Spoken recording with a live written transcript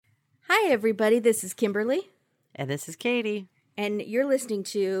Hi, everybody. This is Kimberly. And this is Katie. And you're listening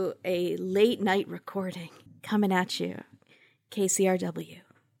to a late night recording coming at you. KCRW.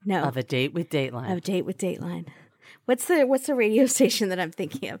 No. Of A Date with Dateline. Of Date with Dateline. What's the radio station that I'm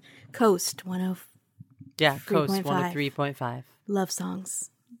thinking of? Coast 103.5. Yeah, Coast 103.5. Love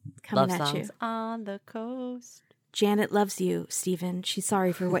songs coming Love at songs you. on the coast. Janet loves you, Stephen. She's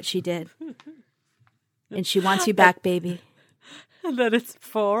sorry for what she did. And she wants you back, baby. And that it's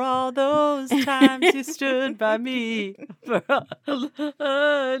for all those times you stood by me. For all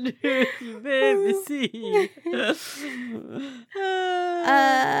you made me see.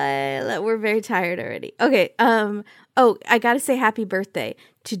 We're very tired already. Okay. I gotta say happy birthday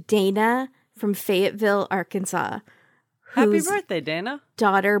to Dana from Fayetteville, Arkansas. Happy birthday, Dana.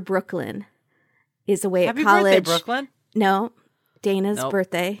 Daughter Brooklyn is away Happy at college. Happy birthday, Brooklyn. No, Dana's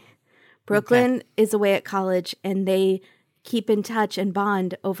birthday. Brooklyn is away at college, and they keep in touch and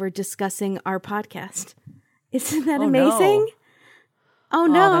bond over discussing our podcast. Isn't that amazing? No. Oh,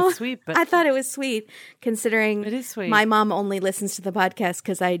 no. That's sweet. But I thought it was sweet, considering it is sweet. My mom only listens to the podcast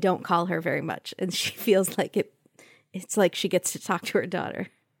because I don't call her very much, and she feels like it's like she gets to talk to her daughter.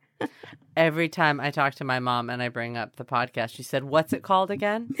 Every time I talk to my mom and I bring up the podcast, she said, "What's it called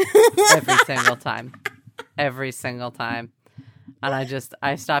again?" Every single time. Every single time. And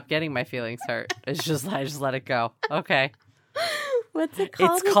I stopped getting my feelings hurt. It's just, I just let it go. Okay. What's it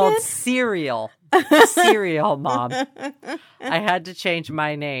called It's again? called Cereal. Cereal, Mom. I had to change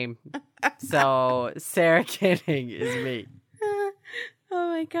my name. So Sarah Kidding is me. Oh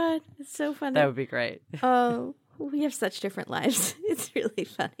my God. It's so funny. That would be great. Oh, we have such different lives. It's really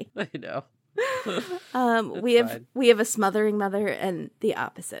funny. I know. We have a smothering mother and the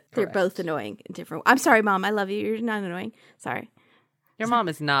opposite. They're both annoying in different. I'm sorry, Mom. I love you. You're not annoying. Sorry. Your mom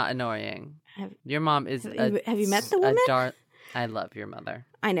is not annoying. Your mom is. Have you met the woman? I love your mother.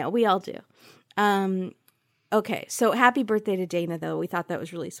 I know. We all do. Okay. So happy birthday to Dana, though. We thought that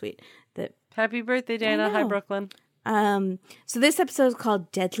was really sweet. Happy birthday, Dana. Hi, Brooklyn. So this episode is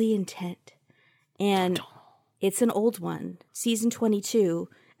called Deadly Intent. And it's an old one. Season 22,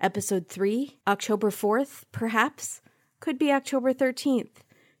 episode 3, October 4th, perhaps. Could be October 13th.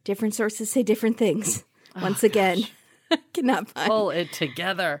 Different sources say different things. Once again. Cannot find. Pull it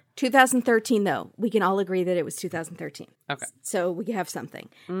together. 2013, though. We can all agree that it was 2013. Okay. So we have something.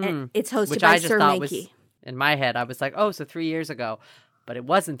 And it's hosted by Sir Mankey. In my head, I was like, oh, so 3 years ago. But it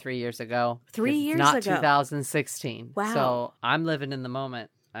wasn't 3 years ago. 3 years ago. Not 2016. Wow. So I'm living in the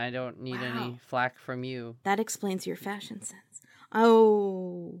moment. I don't need any flack from you. That explains your fashion sense.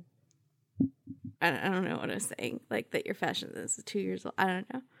 Oh. I don't know what I was saying. Like that your fashion sense is 2 years old. I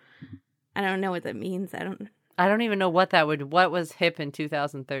don't know. I don't know what that means. I don't even know what was hip in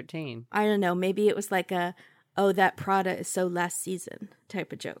 2013. I don't know. Maybe it was like that Prada is so last season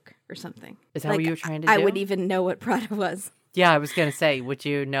type of joke or something. Is that what you were trying to do? I would even know what Prada was. Yeah, I was going to say, would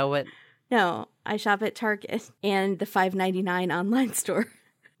you know what? No, I shop at Target and the $5.99 online store.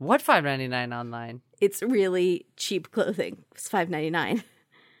 What $5.99 online? It's really cheap clothing. It's $5.99.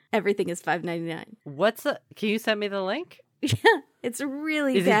 Everything is $5.99. Can you send me the link? Yeah, it's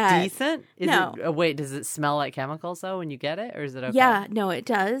really Is bad. it decent? No. Wait, does it smell like chemicals though when you get it, or is it okay? Yeah, no, it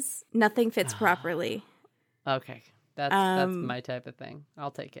does. Nothing fits properly. Okay, that's my type of thing. I'll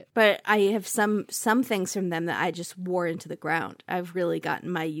take it. But I have some things from them that I just wore into the ground. I've really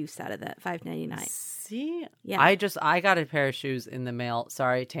gotten my use out of that $5.99. See, yeah, I got a pair of shoes in the mail.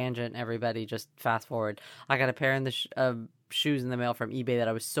 Sorry, tangent. Everybody, just fast forward. I got a pair of shoes in the mail from eBay that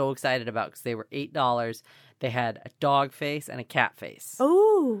I was so excited about because they were $8. They had a dog face and a cat face.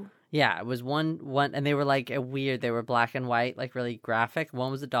 Oh. Yeah, it was one, and they were like they were black and white, like really graphic.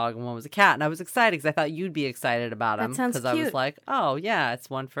 One was a dog and one was a cat. And I was excited because I thought you'd be excited about them. That sounds cute. Because I was like, oh, yeah, it's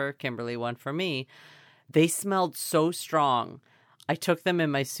one for Kimberly, one for me. They smelled so strong. I took them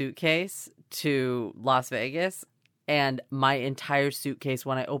in my suitcase to Las Vegas, and my entire suitcase,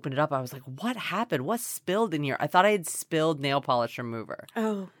 when I opened it up, I was like, what happened? What spilled in here? I thought I had spilled nail polish remover.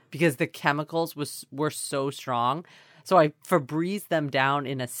 Oh. Because the chemicals were so strong. So I Febrezed them down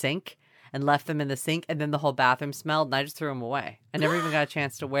in a sink and left them in the sink, and then the whole bathroom smelled, and I just threw them away. I never even got a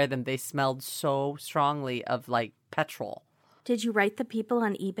chance to wear them. They smelled so strongly of, like, petrol. Did you write the people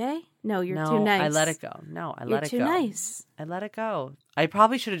on eBay? No, you're too nice. I let it go. No, I let it go. You're too nice. I let it go. I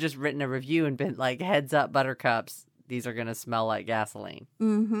probably should have just written a review and been like, heads up, buttercups. These are going to smell like gasoline.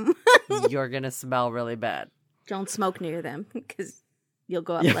 Mm-hmm. You're going to smell really bad. Don't smoke near them because you'll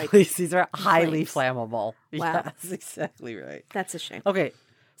go up please, these are highly flames. Flammable. Wow. Yeah, that's exactly right. That's a shame. Okay.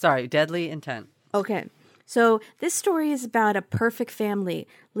 Sorry. Deadly Intent. Okay. So this story is about a perfect family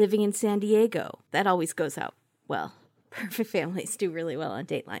living in San Diego. That always goes out well. perfect families do really well on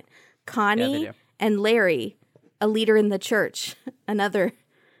Dateline. Yeah, they Connie do. and Larry, a leader in the church, another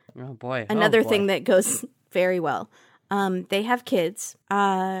Oh boy. thing that goes very well. They have kids.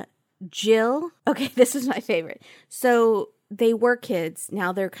 Jill. Okay, this is my favorite. So they were kids.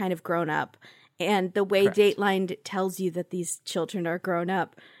 Now they're kind of grown up. And the way Correct. Dateline tells you that these children are grown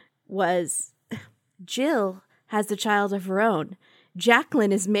up was Jill has a child of her own.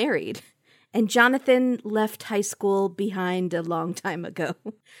 Jacqueline is married. And Jonathan left high school behind a long time ago.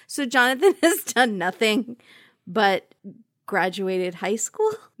 So Jonathan has done nothing but graduated high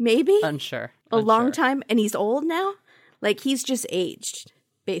school, maybe? Unsure. A long time. And he's old now? Like, he's just aged,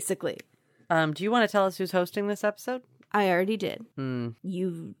 basically. Do you want to tell us who's hosting this episode? I already did.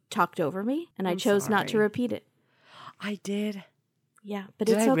 You talked over me, and I chose not to sorry. repeat it. I did. Yeah, but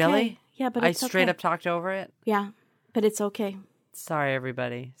Did it's I okay. really? Yeah, but I it's straight okay. up talked over it. Yeah, but it's okay. Sorry,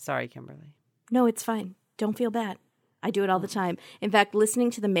 everybody. Sorry, Kimberly. No, it's fine. Don't feel bad. I do it all the time. In fact,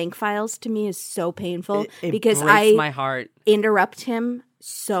 listening to the Mank files to me is so painful It because breaks I my heart. interrupt him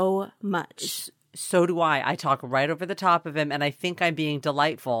so much. So do I. I talk right over the top of him, and I think I'm being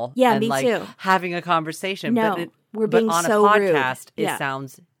delightful. Yeah, and me like too. having a conversation. No, but we're being but on so a rude. podcast, Yeah. it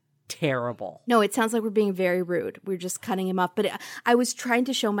sounds terrible. No, it sounds like we're being very rude. We're just cutting him off. But I was trying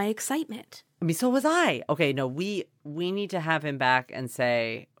to show my excitement. I mean, so was I. Okay, no, we need to have him back and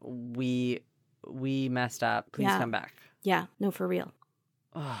say we messed up. Please Yeah. come back. Yeah, no, for real.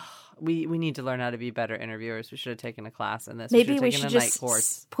 We need to learn how to be better interviewers. We should have taken a class in this. Maybe we taken should a night just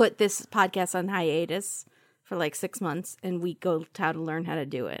course. put this podcast on hiatus for like 6 months and we go how to learn how to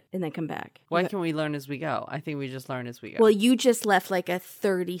do it and then come back. Why can we learn as we go? I think we just learn as we go. Well, you just left like a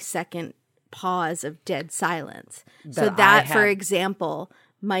 30-second pause of dead silence. So But I that, for have- example,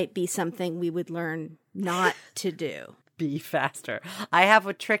 might be something we would learn not to do. Be faster. I have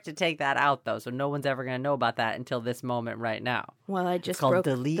a trick to take that out, though, so no one's ever going to know about that until this moment right now. Well, I It's just called broke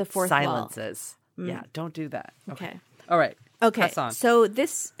delete the fourth silences. Yeah, don't do that. Okay. All right. Okay. Press on. So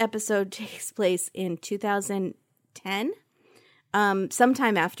this episode takes place in 2010,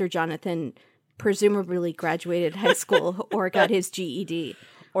 sometime after Jonathan presumably graduated high school or got his GED.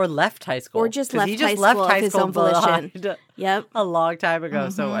 Or left high school. Or just 'Cause left he just high left school high of his school own volition. behind Yep. a long time ago.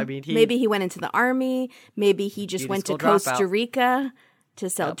 So, I mean, Maybe he went into the army. Maybe he just Beauty went to school dropout. Costa Rica to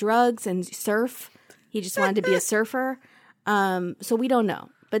sell drugs and surf. He just wanted to be a surfer. So we don't know.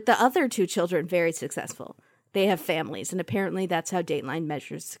 But the other two children, very successful. They have families, and apparently that's how Dateline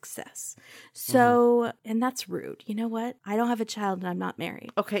measures success. So, and that's rude. You know what? I don't have a child and I'm not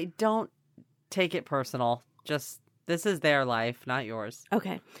married. Okay, don't take it personal. Just, this is their life, not yours.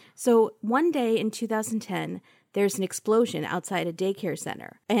 Okay. So one day in 2010, there's an explosion outside a daycare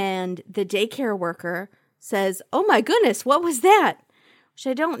center. And the daycare worker says, "Oh my goodness, what was that?" Which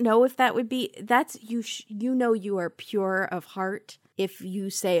I don't know if that would be, that's, you know you are pure of heart if you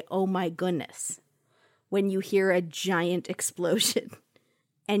say, "Oh my goodness," when you hear a giant explosion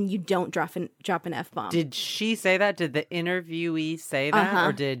and you don't drop an F-bomb. Did she say that? Did the interviewee say that? Uh-huh.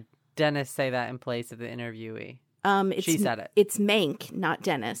 Or did Dennis say that in place of the interviewee? She said it. It's Mank, not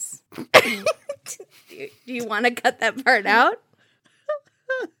Dennis. Do you want to cut that part out?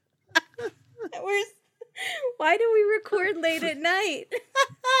 Why do we record late at night?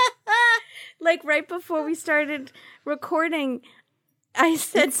 Like right before we started recording, I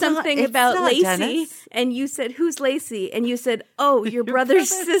said something about not Lacey, Dennis. and you said, "Who's Lacey?" And you said, "Oh, your brother's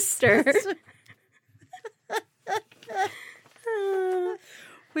sister."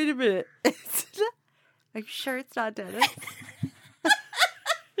 Wait a minute. Are you sure it's not Dennis?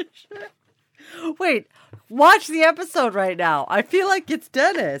 Sure? Wait, watch the episode right now. I feel like it's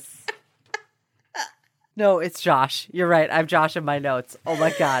Dennis. No, it's Josh. You're right. I have Josh in my notes. Oh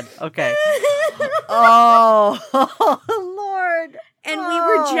my God. Okay. Oh, Lord. And we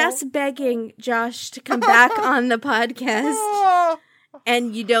were just begging Josh to come back on the podcast.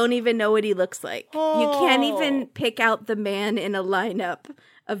 And you don't even know what he looks like. You can't even pick out the man in a lineup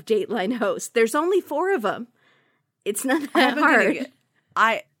of Dateline hosts. There's only 4 of them. It's not that hard.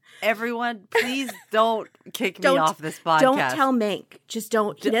 Everyone, please don't kick me off this podcast. Don't tell Mank. Just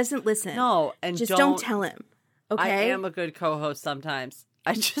don't. He doesn't listen. No, and just don't tell him. Okay? I am a good co-host sometimes.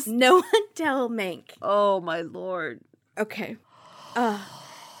 I just... No one tell Mank. Oh, my Lord. Okay. Oh,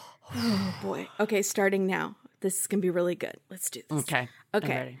 boy. Okay, starting now. This is going to be really good. Let's do this. Okay. I'm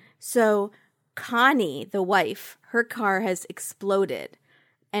Okay. ready. So Connie, the wife, her car has exploded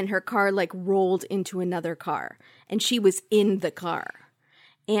and her car like rolled into another car and she was in the car.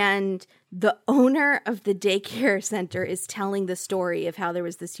 And the owner of the daycare center is telling the story of how there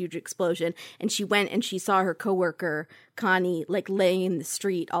was this huge explosion. And she went and she saw her coworker, Connie, like laying in the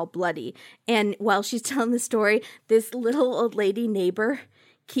street all bloody. And while she's telling the story, this little old lady neighbor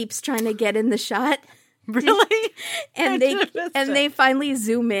keeps trying to get in the shot. Really? And they finally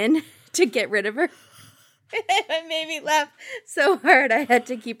zoom in to get rid of her. It made me laugh so hard I had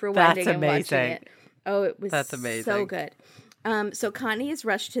to keep rewinding and watching it. Oh, it was so good. So Connie is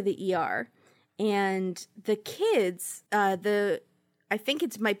rushed to the ER, and the kids, I think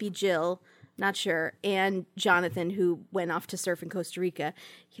it might be Jill, not sure, and Jonathan, who went off to surf in Costa Rica,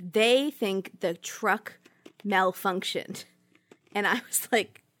 they think the truck malfunctioned. And I was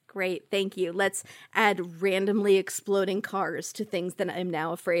like, great, thank you. Let's add randomly exploding cars to things that I'm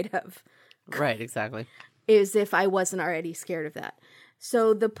now afraid of. Right, exactly. As if I wasn't already scared of that.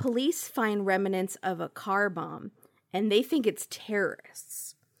 So the police find remnants of a car bomb, and they think it's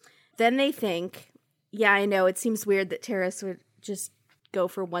terrorists. Then they think, yeah, I know, it seems weird that terrorists would just go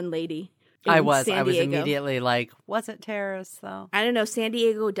for one lady. I was immediately like, was it terrorists, though? I don't know. San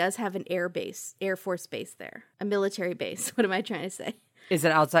Diego does have an Air Force base there, a military base. What am I trying to say? Is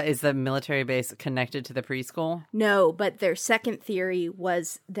it outside? Is the military base connected to the preschool? No, but their second theory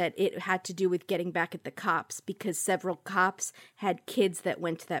was that it had to do with getting back at the cops because several cops had kids that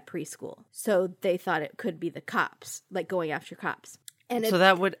went to that preschool. So they thought it could be the cops, like going after cops. And so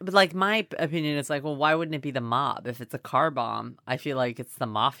that would, like, my opinion is like, well, why wouldn't it be the mob? If it's a car bomb, I feel like it's the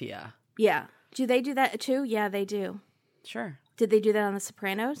mafia. Yeah. Do they do that too? Yeah, they do. Sure. Did they do that on The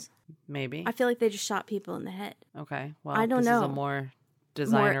Sopranos? Maybe. I feel like they just shot people in the head. Okay. Well, I don't know. This is a more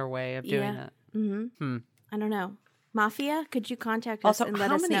designer way of doing it. Mm-hmm. I don't know. Mafia? Could you contact us and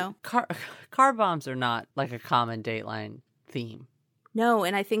let us know? Car bombs are not like a common Dateline theme. No,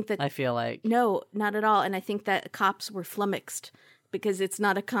 and I think that... I feel like... No, not at all. And I think that cops were flummoxed because it's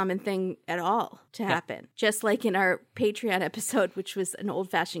not a common thing at all to happen. Just like in our Patreon episode, which was an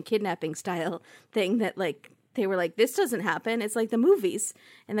old-fashioned kidnapping style thing that, like, they were like, this doesn't happen. It's like the movies.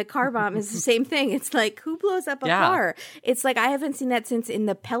 And the car bomb is the same thing. It's like, who blows up a car? It's like, I haven't seen that since in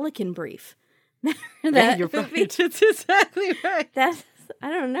the Pelican Brief. You're right. It's exactly right. I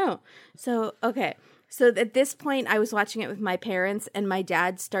don't know. So, okay. So at this point, I was watching it with my parents, and my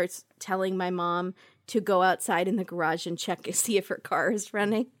dad starts telling my mom to go outside in the garage and check to see if her car is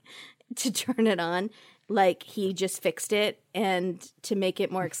running to turn it on. Like, he just fixed it, and to make it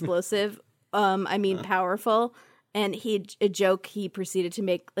more explosive. Powerful. And a joke he proceeded to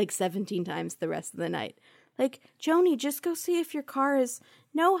make like 17 times the rest of the night. Like, Joni, just go see if your car is...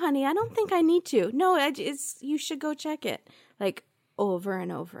 No, honey, I don't think I need to. No, you should go check it. Like, over and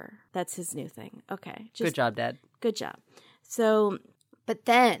over. That's his new thing. Okay. Good job, Dad. Good job. So, but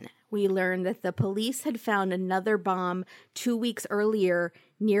then we learned that the police had found another bomb 2 weeks earlier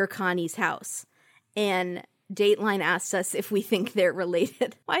near Connie's house. And Dateline asked us if we think they're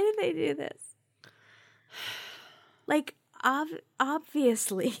related. Why did they do this? Like,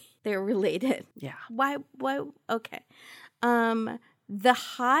 obviously they're related. Yeah. Why? Okay. The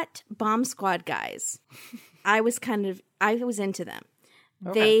hot bomb squad guys, I was into them.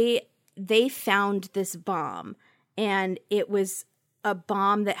 Okay. They found this bomb, and it was a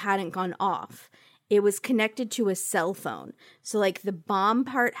bomb that hadn't gone off. It was connected to a cell phone. So, like, the bomb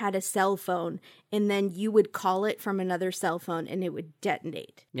part had a cell phone, and then you would call it from another cell phone, and it would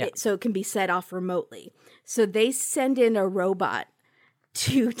detonate. Yeah. So it can be set off remotely. So they send in a robot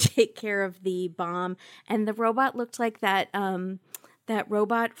to take care of the bomb, and the robot looked like that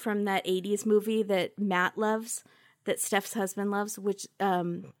robot from that 80s movie that Matt loves, that Steph's husband loves, which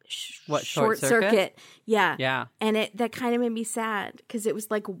Short Circuit. Yeah. And that kind of made me sad because it was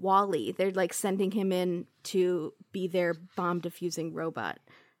like Wall-E. They're like sending him in to be their bomb diffusing robot.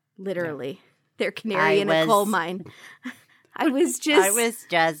 Literally. Yeah. Their canary in a coal mine. I was just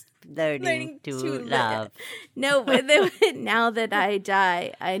learning to love. No, but now that I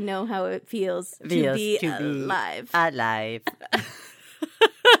die, I know how it feels to be alive.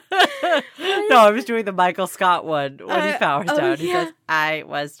 No, I was doing the Michael Scott one when he powers down. He says, I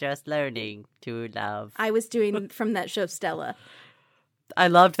was just learning to love. I was doing from that show, Stella. I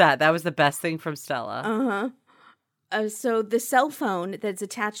loved that. That was the best thing from Stella. Uh-huh. So the cell phone that's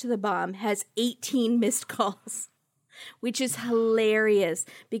attached to the bomb has 18 missed calls, which is hilarious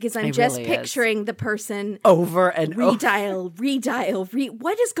because I'm just picturing the person over and redial.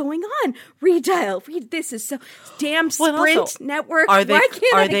 What is going on? Redial. This is so damn Sprint network. Why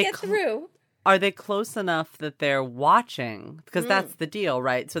can't I get through? Are they close enough that they're watching? Because that's the deal,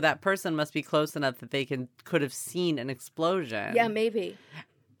 right? So that person must be close enough that they could have seen an explosion. Yeah, maybe.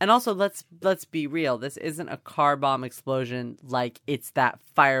 And also, let's be real. This isn't a car bomb explosion like it's that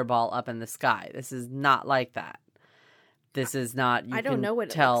fireball up in the sky. This is not like that. This is not. I don't know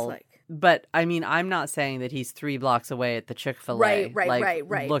what it looks like. But I mean, I'm not saying that he's 3 blocks away at the Chick-fil-A.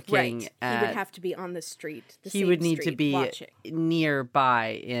 Right. Looking at, he would have to be on the street. He would need to be watching.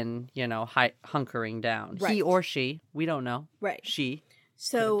 nearby in, hunkering down. Right. He or she, we don't know. Right. She.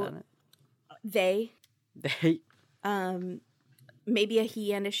 So they. Maybe a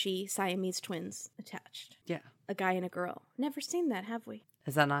he and a she, Siamese twins attached. Yeah. A guy and a girl. Never seen that, have we?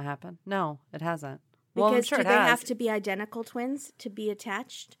 Has that not happened? No, it hasn't. Because well, I'm sure do it they has. have to be identical twins to be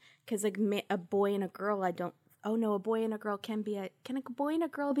attached? Because like a boy and a girl, I don't. Oh no, a boy and a girl can be. Can a boy and a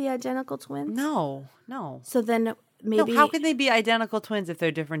girl be identical twins? No. So then maybe. No, how can they be identical twins if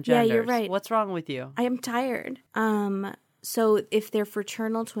they're different genders? Yeah, you're right. What's wrong with you? I am tired. So if they're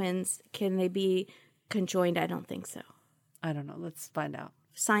fraternal twins, can they be conjoined? I don't think so. I don't know. Let's find out.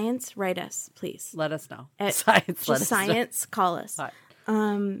 Science, write us, please. Let us know. Science, call us. Hi.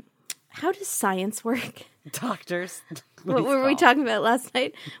 How does science work? Doctors. What were we talking about last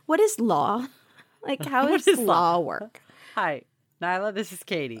night? What is law? Like, how does law work? Hi, Nyla, this is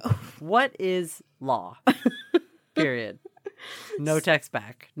Katie. What is law? Period. No text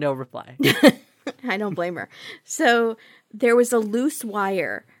back. No reply. I don't blame her. So there was a loose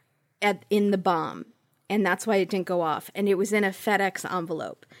wire in the bomb, and that's why it didn't go off. And it was in a FedEx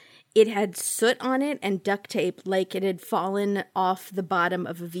envelope. It had soot on it and duct tape like it had fallen off the bottom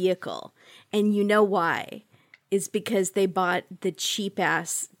of a vehicle. And you know why? Is because they bought the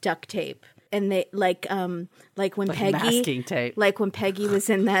cheap-ass duct tape. And they like when Peggy masking tape. Like when Peggy was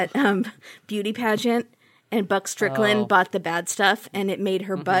in that beauty pageant and Buck Strickland bought the bad stuff and it made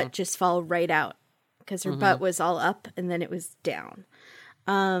her butt just fall right out because her butt was all up and then it was down.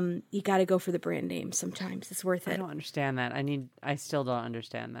 You got to go for the brand name sometimes. It's worth it. I don't understand that. I still don't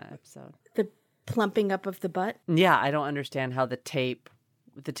understand that episode. The plumping up of the butt? Yeah, I don't understand how the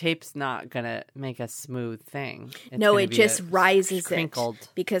tape's not going to make a smooth thing. No, it just rises crinkled. It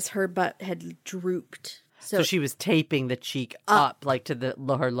because her butt had drooped. So she was taping the cheek up like to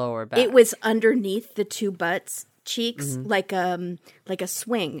her lower back. It was underneath the two butts cheeks like a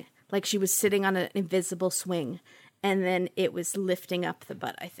swing. Like she was sitting on an invisible swing. And then it was lifting up the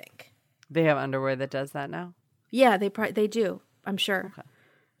butt, I think. They have underwear that does that now? Yeah, they do. I'm sure. Okay.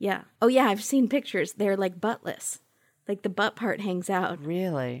 Yeah. Oh, yeah, I've seen pictures. They're like buttless. Like the butt part hangs out.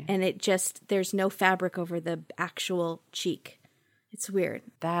 Really? And there's no fabric over the actual cheek. It's weird.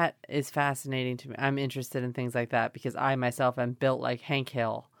 That is fascinating to me. I'm interested in things like that because I myself am built like Hank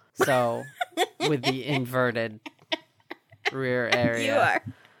Hill. So with the inverted rear area. You are.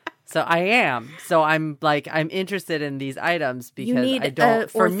 So I am. So I'm interested in these items because you need I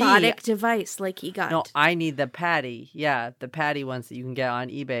don't. For orthotic device like he got. No, I need the patty. Yeah, the patty ones that you can get on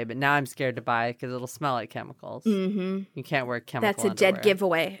eBay. But now I'm scared to buy it because it'll smell like chemicals. Mm-hmm. You can't wear chemical. That's a underwear. dead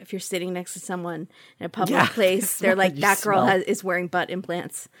giveaway if you're sitting next to someone in a public place. They're like, that girl is wearing butt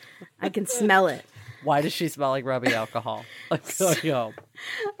implants. I can smell it. Why does she smell like rubbing alcohol? So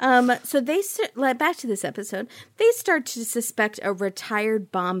they back to this episode. They start to suspect a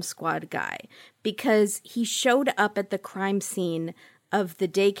retired bomb squad guy because he showed up at the crime scene of the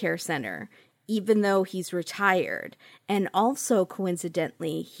daycare center, even though he's retired. And also,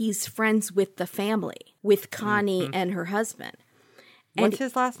 coincidentally, he's friends with the family, with Connie and her husband. What's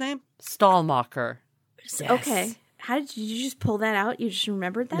his last name? Stallmacher. Yes. Okay. How did you just pull that out? You just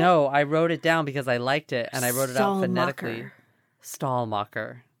remembered that? No, I wrote it down because I liked it, and I wrote it out phonetically.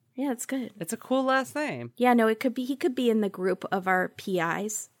 Stallmacher. Yeah, that's good. It's a cool last name. Yeah, no, he could be in the group of our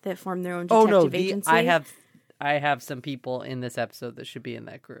PIs that form their own detective agency. I have some people in this episode that should be in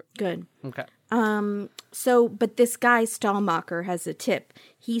that group. Good. Okay. But this guy Stallmacher has a tip.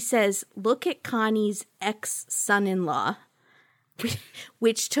 He says, "Look at Connie's ex-son-in-law,"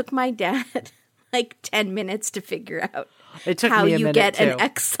 which took my dad like 10 minutes to figure out how you get an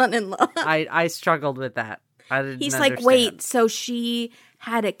ex-son-in-law. I struggled with that. He's like, wait, so she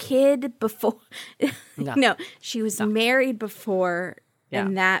had a kid before? No, she was married before,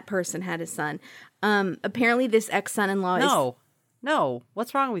 and that person had a son. Apparently this ex-son-in-law is... No,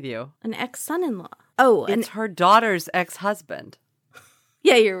 what's wrong with you? An ex-son-in-law. Oh, it's her daughter's ex-husband.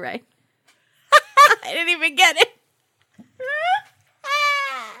 Yeah, you're right. I didn't even get it.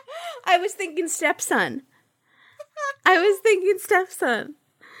 I was thinking stepson.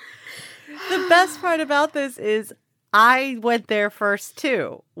 The best part about this is I went there first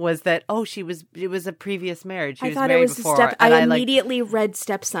too. Was that it was a previous marriage. She I was thought it married was before, a step. and I immediately read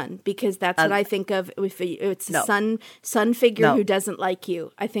stepson because that's what I think of. If it's a son figure who doesn't like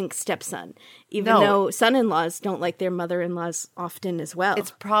you, I think stepson. Even though son-in-laws don't like their mother-in-laws often as well.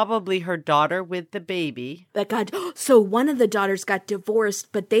 It's probably her daughter with the baby. That got so one of the daughters got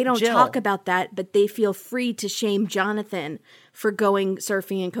divorced, but they don't talk about that. But they feel free to shame Jonathan for going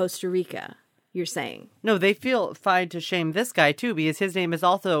surfing in Costa Rica. You're saying no? They feel fine to shame this guy too because his name is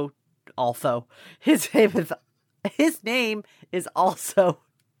also his name is also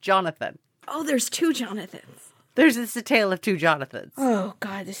Jonathan. Oh, there's two Jonathans. It's a tale of two Jonathans. Oh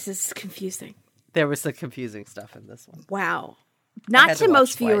God, this is confusing. There was some confusing stuff in this one. Wow, not to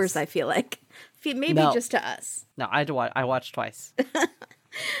most twice. Viewers. I feel like maybe just to us. No, I watched twice.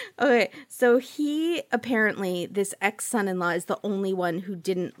 Okay, so he apparently this ex-son-in-law is the only one who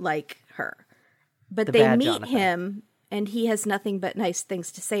didn't like her. But they meet Jonathan. Him, and he has nothing but nice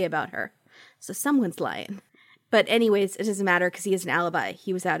things to say about her. So someone's lying. But anyways, it doesn't matter because he has an alibi.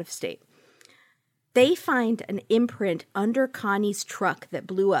 He was out of state. They find an imprint under Connie's truck that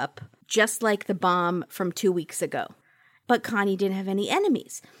blew up, just like the bomb from 2 weeks ago. But Connie didn't have any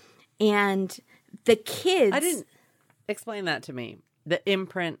enemies. And the kids... I didn't... Explain that to me. The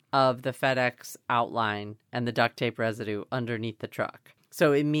imprint of the FedEx outline and the duct tape residue underneath the truck.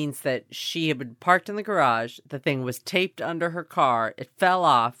 So it means that she had been parked in the garage. The thing was taped under her car. It fell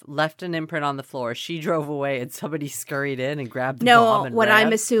off, left an imprint on the floor. She drove away and somebody scurried in and grabbed the bomb and what ran.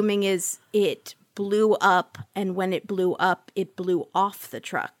 I'm assuming is it blew up. And when it blew up, it blew off the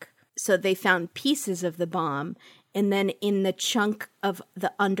truck. So they found pieces of the bomb. And then in the chunk of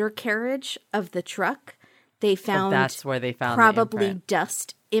the undercarriage of the truck, they found that's where they found probably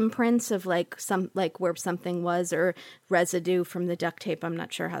dust imprints of like where something was or residue from the duct tape. I'm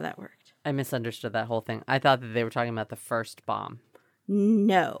not sure how that worked. I misunderstood that whole thing. I thought that they were talking about the first bomb.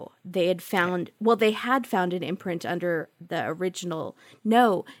 No, they had found they had found an imprint under the original.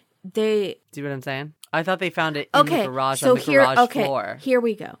 No, they see what I'm saying? I thought they found it in the garage on the garage floor. Here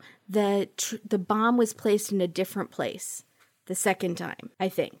we go. The bomb was placed in a different place the second time, I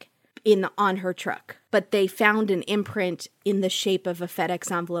think. On her truck, but they found an imprint in the shape of a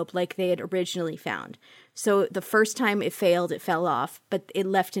FedEx envelope like they had originally found. So the first time it failed, it fell off, but it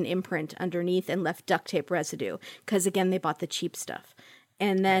left an imprint underneath and left duct tape residue because, again, they bought the cheap stuff.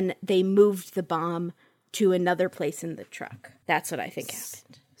 And then they moved the bomb to another place in the truck. That's what I think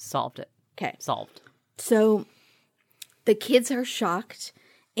happened. Solved it. Okay. Solved. So the kids are shocked.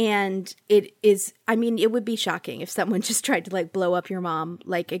 And it is, I mean, it would be shocking if someone just tried to like blow up your mom,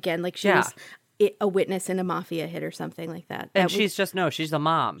 like again, like she was a witness in a mafia hit or something like that. And she's a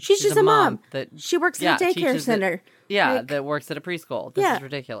mom. She's just a mom. She works at a daycare center. That works at a preschool. This is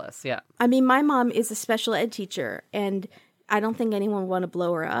ridiculous. Yeah. I mean, my mom is a special ed teacher, and I don't think anyone would want to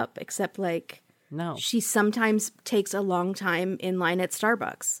blow her up, except like, no. She sometimes takes a long time in line at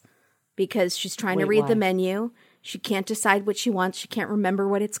Starbucks because she's trying to read the menu. She can't decide what she wants. She can't remember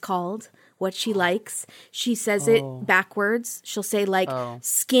what it's called, what she likes. She says it backwards. She'll say like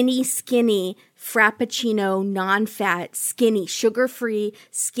skinny, frappuccino, non-fat, skinny, sugar-free,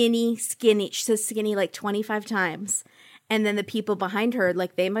 skinny. She says skinny like 25 times. And then the people behind her,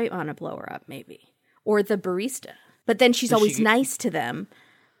 like they might want to blow her up maybe. Or the barista. But then she's always nice to them.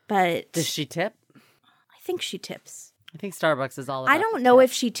 But does she tip? I think she tips. I think Starbucks is all about I don't know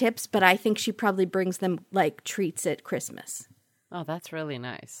if she tips, but I think she probably brings them like treats at Christmas. Oh, that's really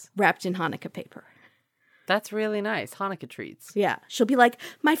nice. Wrapped in Hanukkah paper. That's really nice. Hanukkah treats. Yeah. She'll be like,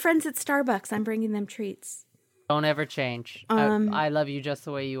 my friends at Starbucks, I'm bringing them treats. Don't ever change. I love you just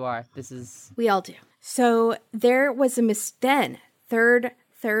the way you are. We all do. So there was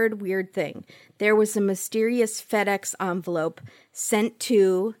third weird thing. There was a mysterious FedEx envelope sent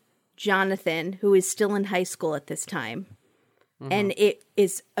to Jonathan, who is still in high school at this time. Mm-hmm. And it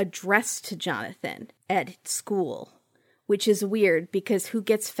is addressed to Jonathan at school, which is weird because who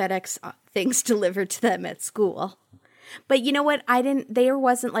gets FedEx things delivered to them at school? But you know what? There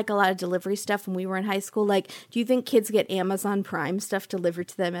wasn't like a lot of delivery stuff when we were in high school. Like, do you think kids get Amazon Prime stuff delivered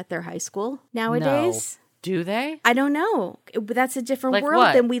to them at their high school nowadays? No. Do they? I don't know. That's a different like world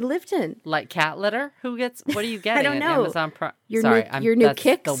what? Than we lived in. Like cat litter? What are you getting? I don't know. Amazon Prime. Your new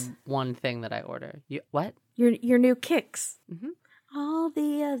kicks. That's the one thing that I order. What? Your new kicks. Mm-hmm. All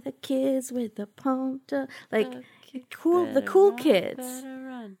the other kids with the ponta, like the cool kids.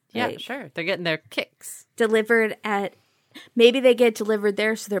 Yeah, like, sure. They're getting their kicks delivered at. Maybe they get delivered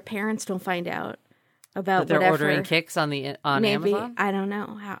there so their parents don't find out about they're whatever. Ordering kicks on Maybe. Amazon. I don't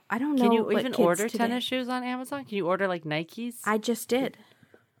know how. I don't know. Can you what even kids order today. tennis shoes on Amazon? Can you order like Nikes? I just did.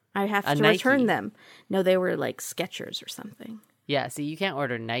 I have A to Nike. return them. No, they were like Skechers or something. Yeah, see, you can't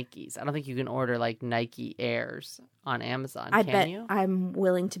order Nikes. I don't think you can order like Nike Airs on Amazon. I can bet you? I'm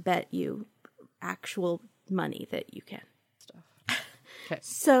willing to bet you actual money that you can. Okay.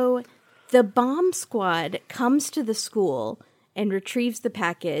 So the bomb squad comes to the school and retrieves the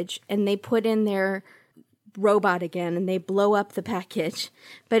package, and they put in their robot again, and they blow up the package.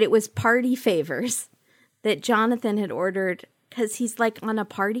 But it was party favors that Jonathan had ordered because he's like on a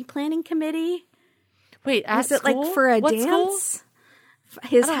party planning committee. Wait, at Was it school? like for a What dance? School?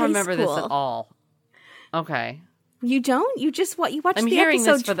 His I don't high remember school. this at all. Okay. You don't? You just you watched I'm the hearing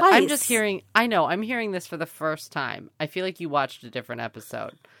episode this for twice. I'm just hearing. I know. I'm hearing this for the first time. I feel like you watched a different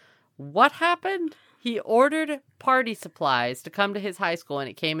episode. What happened? He ordered party supplies to come to his high school, and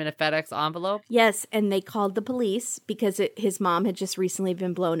it came in a FedEx envelope. Yes, and they called the police because his mom had just recently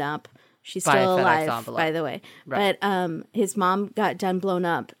been blown up. She's By a still FedEx alive, envelope. by the way. Right. But his mom got done blown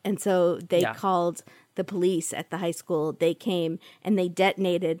up, and so they called the police at the high school. They came and they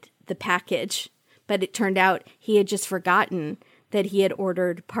detonated the package, but it turned out he had just forgotten that he had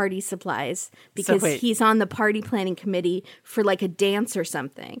ordered party supplies because he's on the party planning committee for like a dance or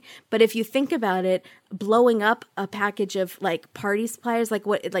something. But if you think about it, blowing up a package of like party supplies,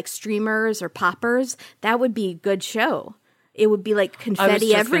 like streamers or poppers, that would be a good show. It would be like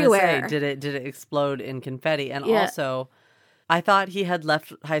confetti everywhere. Say, did it explode in confetti? And also, I thought he had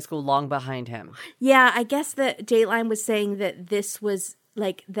left high school long behind him. Yeah, I guess the Dateline was saying that this was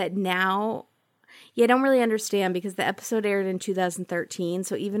like that now. Yeah, I don't really understand because the episode aired in 2013.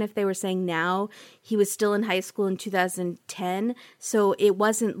 So even if they were saying now, he was still in high school in 2010. So it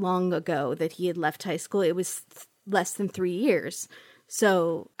wasn't long ago that he had left high school. It was less than 3 years.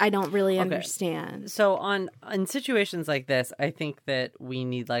 So I don't really understand. So in situations like this, I think that we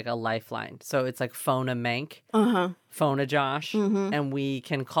need like a lifeline. So it's like phone a Mank, phone a Josh, and we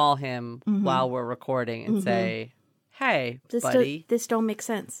can call him while we're recording and say, hey, buddy. This don't make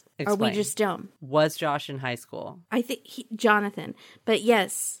sense. Explain. Are we just dumb? Was Josh in high school? I think Jonathan. But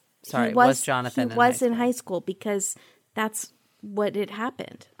yes. Sorry, was Jonathan He was in high school because that's what had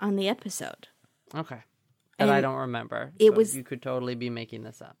happened on the episode. Okay. That I don't remember. It was. You could totally be making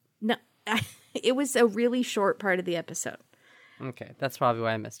this up. No, it was a really short part of the episode. Okay. That's probably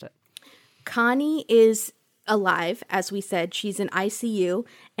why I missed it. Connie is alive, as we said. She's in ICU,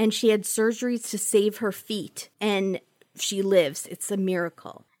 and she had surgeries to save her feet, and she lives. It's a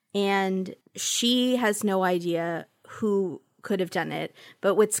miracle. And she has no idea who could have done it.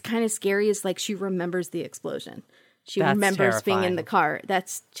 But what's kind of scary is like she remembers the explosion. She remembers being in the car.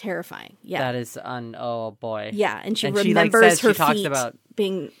 That's terrifying. Yeah. That is oh boy. Yeah, and she remembers her feet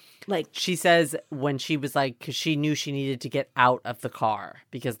being like. She says when she was like, because she knew she needed to get out of the car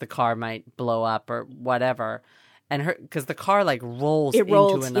because the car might blow up or whatever. And because the car like rolls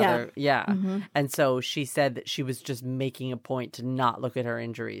into another. Yeah. And so she said that she was just making a point to not look at her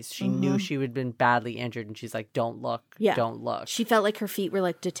injuries. She knew she had been badly injured, and she's like, don't look. Yeah. Don't look. She felt like her feet were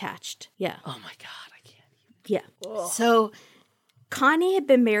like detached. Yeah. Oh my God. I can't even. Yeah. Ugh. So Connie had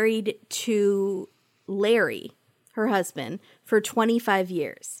been married to Larry, her husband, for 25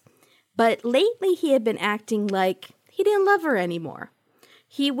 years. But lately he had been acting like he didn't love her anymore.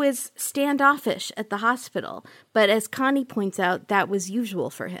 He was standoffish at the hospital, but as Connie points out, that was usual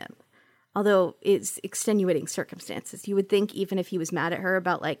for him. Although it's extenuating circumstances. You would think even if he was mad at her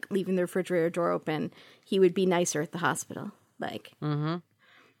about like leaving the refrigerator door open, he would be nicer at the hospital. Like,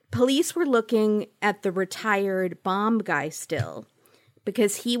 Police were looking at the retired bomb guy still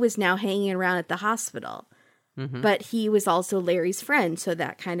because he was now hanging around at the hospital. But he was also Larry's friend, so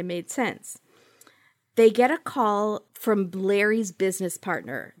that kind of made sense. They get a call from Larry's business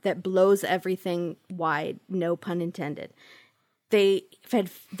partner that blows everything wide, no pun intended. The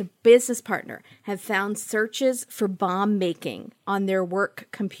business partner have found searches for bomb making on their work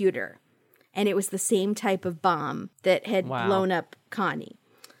computer. And it was the same type of bomb that had blown up Connie.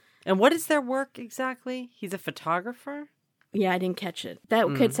 And what is their work exactly? He's a photographer? Yeah, I didn't catch it. That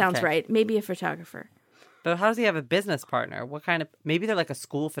sounds right. Maybe a photographer. But how does he have a business partner? What kind of... Maybe they're like a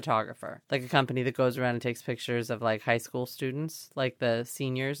school photographer. Like a company that goes around and takes pictures of like high school students, like the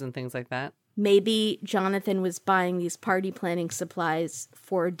seniors and things like that. Maybe Jonathan was buying these party planning supplies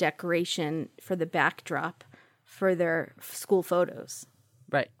for decoration for the backdrop for their school photos.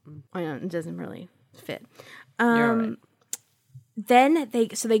 Right. I know, it doesn't really fit. You're right. Then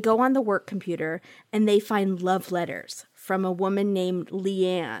they go on the work computer and they find love letters from a woman named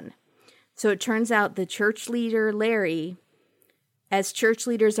Leanne. So it turns out the church leader, Larry, as church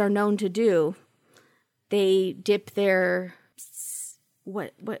leaders are known to do, they dip their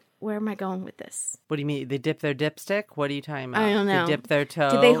where am I going with this? What do you mean? They dip their dipstick? What are you talking about? I don't know. They dip their toe.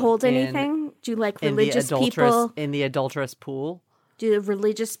 Do they hold anything? Do like religious people in the adulterous pool? Do the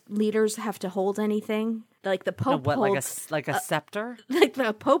religious leaders have to hold anything? Like the Pope holds like a scepter? Like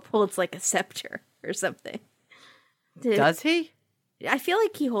the Pope holds like a scepter or something. Does he? I feel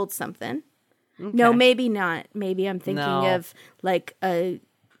like he holds something. Okay. No, maybe not. Maybe I'm thinking of like a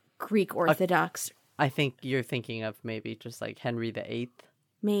Greek Orthodox. I think you're thinking of maybe just like Henry VIII.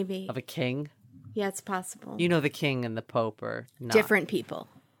 Maybe. Of a king. Yeah, it's possible. You know, the king and the Pope are not. Different people.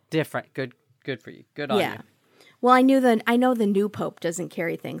 Different. Good for you. Good on you. Well, I know the new Pope doesn't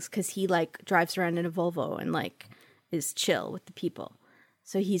carry things because he like drives around in a Volvo and like is chill with the people.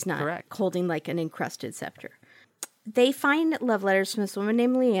 So he's not holding like an encrusted scepter. They find love letters from this woman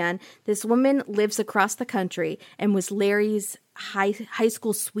named Leanne. This woman lives across the country and was Larry's high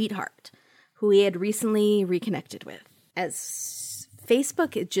school sweetheart, who he had recently reconnected with. As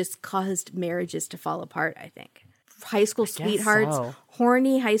Facebook, it just caused marriages to fall apart, I think. High school sweethearts,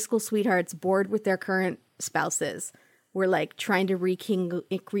 horny high school sweethearts bored with their current spouses were like trying to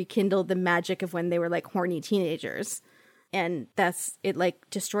rekindle the magic of when they were like horny teenagers. And it like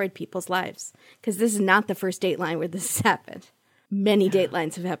destroyed people's lives. Because this is not the first Dateline where this has happened. Many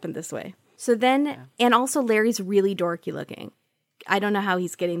Datelines have happened this way. So then, and also Larry's really dorky looking. I don't know how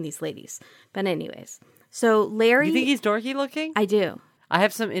he's getting these ladies. But anyways. So Larry. You think he's dorky looking? I do. I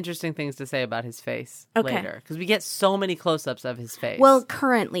have some interesting things to say about his face later. Because we get so many close-ups of his face. Well,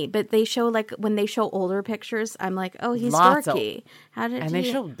 currently. But they show like, when they show older pictures, I'm like, oh, he's dorky. They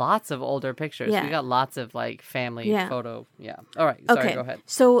show lots of older pictures. Yeah. We got lots of like family photo. Yeah. All right. Sorry, go ahead.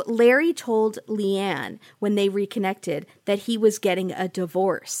 So Larry told Leanne when they reconnected that he was getting a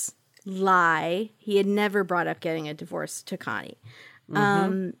divorce. Lie. He had never brought up getting a divorce to Connie.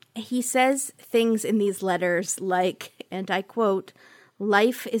 He says things in these letters like, and I quote,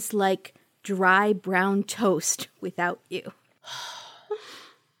 "Life is like dry brown toast without you."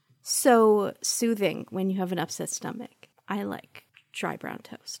 So soothing when you have an upset stomach. I like dry brown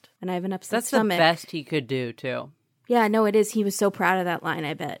toast. And I have an upset stomach. That's the best he could do, too. Yeah, no, it is. He was so proud of that line,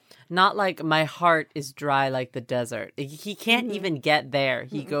 I bet. Not like my heart is dry like the desert. He can't even get there.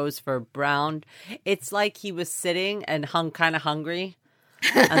 He goes for brown. It's like he was sitting and kind of hungry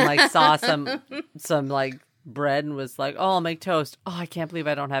and like saw some like bread and was like, oh, I'll make toast. Oh, I can't believe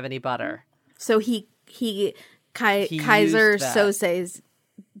I don't have any butter. So he Kaiser Sose's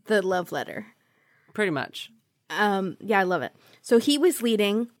the love letter. Pretty much. Yeah, I love it. So he was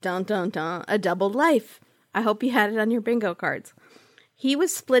leading, dun dun dun, a doubled life. I hope you had it on your bingo cards. He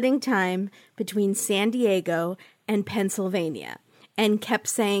was splitting time between San Diego and Pennsylvania and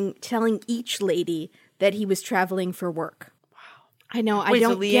kept telling each lady that he was traveling for work. Wow. I know. Wait,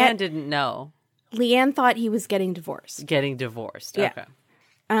 so Leanne didn't know. Leanne thought he was getting divorced. Getting divorced. Okay.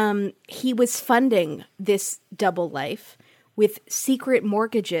 Yeah. He was funding this double life with secret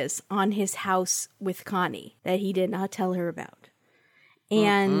mortgages on his house with Connie that he did not tell her about.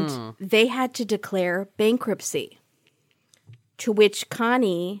 And they had to declare bankruptcy, to which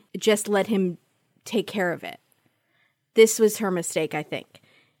Connie just let him take care of it. This was her mistake, I think.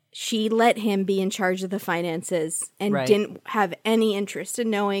 She let him be in charge of the finances and didn't have any interest in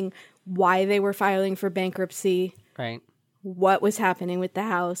knowing why they were filing for bankruptcy, what was happening with the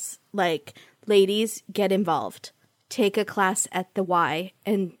house. Like, ladies, get involved. Take a class at the Y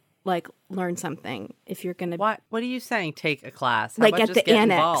and like learn something if you're gonna. What are you saying? Take a class? How like about at just the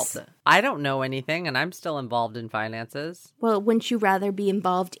annex. Involved? I don't know anything, and I'm still involved in finances. Well, wouldn't you rather be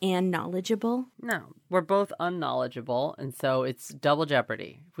involved and knowledgeable? No, we're both unknowledgeable, and so it's double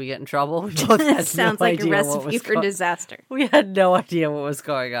jeopardy. If we get in trouble, we both had sounds no like idea a recipe for disaster. We had no idea what was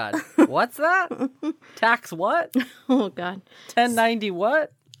going on. What's that? Tax what? Oh God. 1090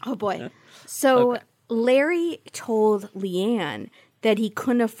 what? Oh boy. So Larry told Leanne that he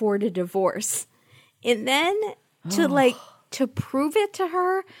couldn't afford a divorce. And then to prove it to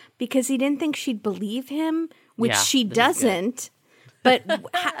her, because he didn't think she'd believe him, which she doesn't. But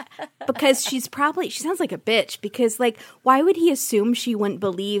because she sounds like a bitch, because like, why would he assume she wouldn't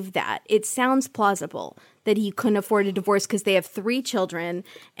believe that? It sounds plausible that he couldn't afford a divorce because they have 3 children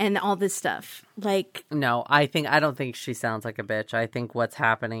and all this stuff. Like, no, I don't think she sounds like a bitch. I think what's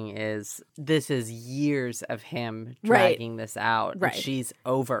happening is this is years of him dragging this out. And she's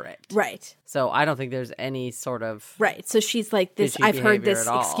over it. Right. So I don't think there's any sort of So she's like this. I've heard this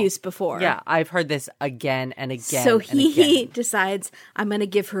excuse before. Yeah, I've heard this again and again. So he decides, I'm going to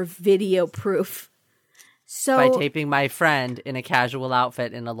give her video proof. So, by taping my friend in a casual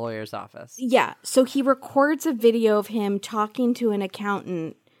outfit in a lawyer's office. Yeah. So he records a video of him talking to an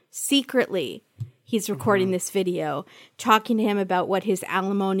accountant secretly. he's recording this video, talking to him about what his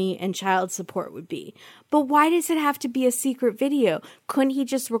alimony and child support would be. But why does it have to be a secret video? Couldn't he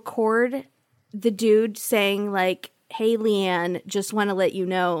just record the dude saying like, hey, Leanne, just want to let you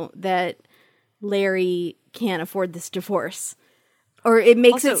know that Larry can't afford this divorce? Or it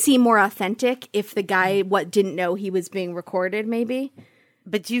makes it seem more authentic if the guy didn't know he was being recorded, maybe.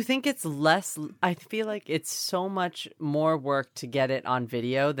 But do you think it's less? I feel like it's so much more work to get it on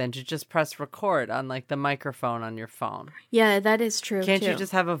video than to just press record on like the microphone on your phone. Yeah, that is true. Can't you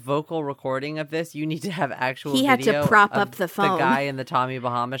just have a vocal recording of this? You need to have actual He video had to prop of up the phone. The guy in the Tommy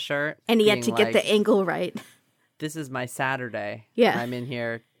Bahama shirt. And he had to get the angle right. This is my Saturday. Yeah. I'm in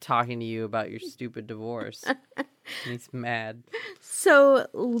here talking to you about your stupid divorce. And he's mad. So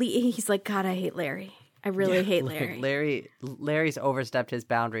he's like, God, I hate Larry. I really hate Larry. Larry's overstepped his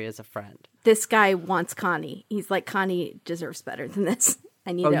boundary as a friend. This guy wants Connie. He's like, Connie deserves better than this.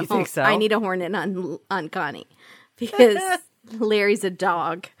 You think so? I need a horn in on Connie because Larry's a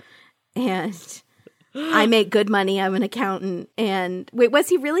dog, and I make good money. I'm an accountant. And wait, was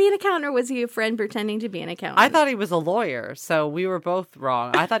he really an accountant or was he a friend pretending to be an accountant? I thought he was a lawyer, so we were both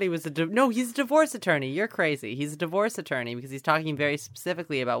wrong. I thought he was no, he's a divorce attorney. You're crazy. He's a divorce attorney because he's talking very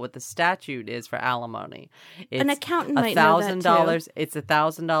specifically about what the statute is for alimony. It's an accountant might know that too. It's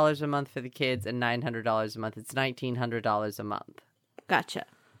 $1,000 a month for the kids and $900 a month. It's $1,900 a month. Gotcha.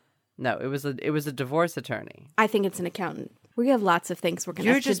 No, it was a divorce attorney. I think it's an accountant. We have lots of things we're going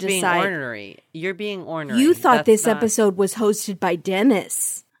to have to decide. You're just being ornery. You're being ornery. You thought this episode was hosted by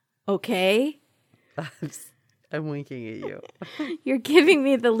Dennis, okay? I'm winking at you. You're giving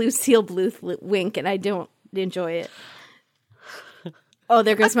me the Lucille Bluth wink, and I don't enjoy it. Oh,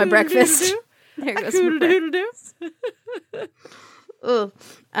 there goes my breakfast. There goes my breakfast. Oh,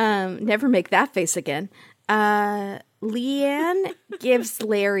 never make that face again. Leanne gives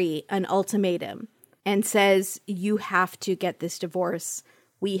Larry an ultimatum and says, you have to get this divorce.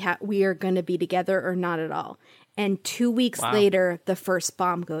 We are going to be together or not at all. And 2 weeks later, the first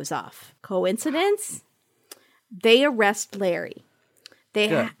bomb goes off. Coincidence? They arrest Larry.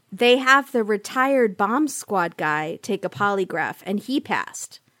 They have the retired bomb squad guy take a polygraph, and he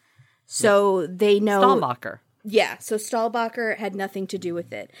passed. So they know... Stahlmacher. Yeah, so Stahlbacher had nothing to do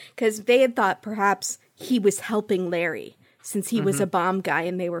with it. Because they had thought perhaps he was helping Larry, since he was a bomb guy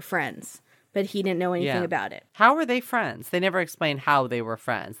and they were friends. But he didn't know anything about it. How were they friends? They never explained how they were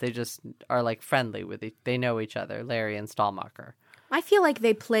friends. They just are like friendly with they know each other, Larry and Stahlmacher. I feel like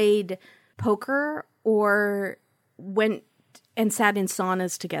they played poker or went and sat in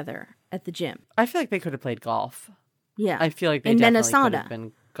saunas together at the gym. I feel like they could have played golf. Yeah. I feel like they definitely could have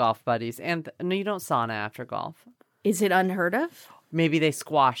been golf buddies. And no, you don't sauna after golf. Is it unheard of? Maybe they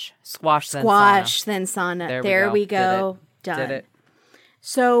squash then sauna. There we go. Done. Did it.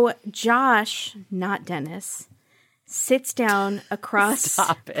 So Josh, not Dennis, sits down across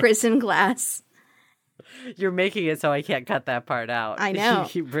prison glass. You're making it so I can't cut that part out. I know. You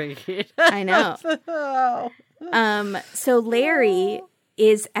keep bringing it up. I know. So Larry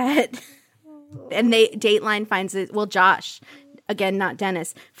is at, and Dateline finds it. Well, Josh, again, not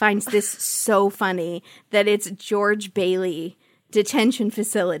Dennis, finds this so funny that it's George Bailey Detention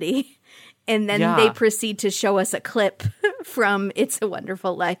Facility. And then they proceed to show us a clip from It's a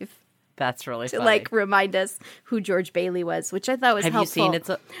Wonderful Life. That's really funny. To like remind us who George Bailey was, which I thought was helpful. Have you seen It's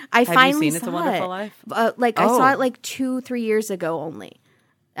a Wonderful Life? I saw it like 2-3 years ago only.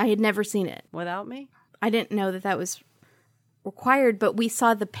 I had never seen it. Without me? I didn't know that was required, but we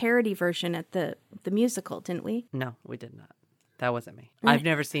saw the parody version at the musical, didn't we? No, we did not. That wasn't me. I've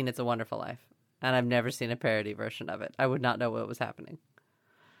never seen It's a Wonderful Life, and I've never seen a parody version of it. I would not know what was happening.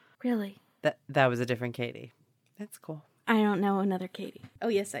 Really? That was a different Katie. That's cool. I don't know another Katie. Oh,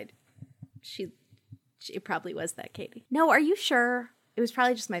 yes, I do. She probably was that Katie. No, are you sure? It was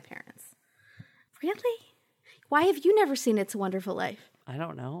probably just my parents. Really? Why have you never seen It's a Wonderful Life? I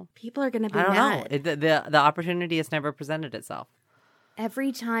don't know. People are going to be mad. I don't know. The opportunity has never presented itself.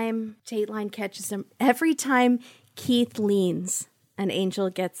 Every time Dateline catches him, every time Keith leans, an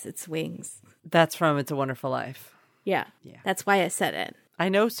angel gets its wings. That's from It's a Wonderful Life. Yeah. That's why I said it. I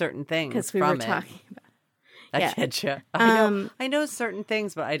know certain things because we were talking about. I get you. I know certain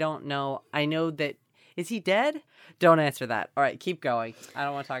things, but I don't know. I know that. Is he dead? Don't answer that. All right, keep going. I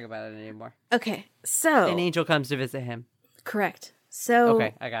don't want to talk about it anymore. Okay, so an angel comes to visit him. Correct. So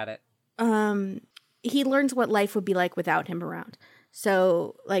okay, I got it. He learns what life would be like without him around.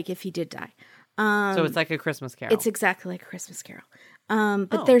 So, like, if he did die. So it's like a Christmas Carol. It's exactly like a Christmas Carol.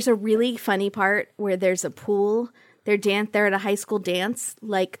 But there's a really funny part where there's a pool. They're at a high school dance,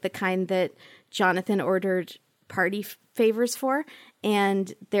 like the kind that Jonathan ordered party favors for.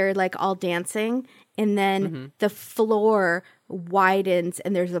 and they're like all dancing, and then the floor widens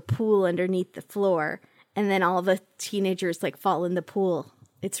and there's a pool underneath the floor, and then all the teenagers like fall in the pool.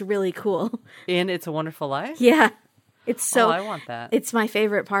 It's really cool. In It's a Wonderful Life? Yeah. It's so I want that. It's my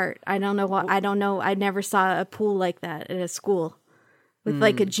favorite part. I don't know what I don't know. I never saw a pool like that at a school with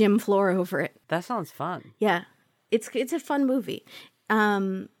like a gym floor over it. That sounds fun. Yeah. It's a fun movie.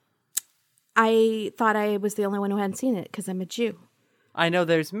 I thought I was the only one who hadn't seen it because I'm a Jew. I know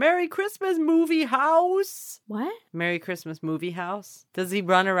there's Merry Christmas Movie House. What? Merry Christmas Movie House. Does he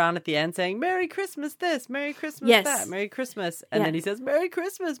run around at the end saying, Merry Christmas this, Merry Christmas that, Merry Christmas? And then he says, Merry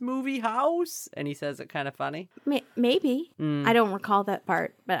Christmas Movie House. And he says it kind of funny. Maybe. I don't recall that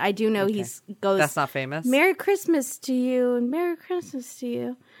part, but I do know he goes. That's not famous? Merry Christmas to you and Merry Christmas to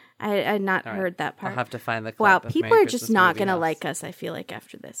you. I had not heard that part. I'll have to find the clip. Wow, of people Merry are Christmas just not Movie going to House. like us, I feel like,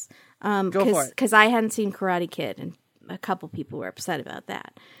 after this. Go for it. Because I hadn't seen Karate Kid, and a couple people were upset about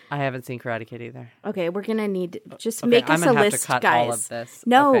that. I haven't seen Karate Kid either. Okay, we're going to need just make us a I'm gonna list, have to cut guys. all of this.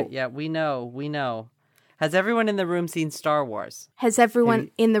 No. Okay, yeah, we know. Has everyone in the room seen Star Wars? Has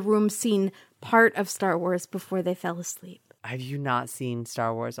everyone in the room seen part of Star Wars before they fell asleep? Have you not seen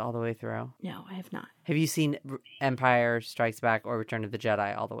Star Wars all the way through? No, I have not. Have you seen Empire Strikes Back or Return of the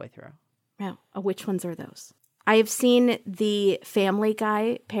Jedi all the way through? No. Which ones are those? I have seen the Family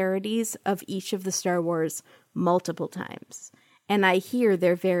Guy parodies of each of the Star Wars multiple times. And I hear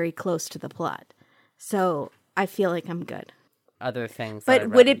they're very close to the plot. So I feel like I'm good. Other things. But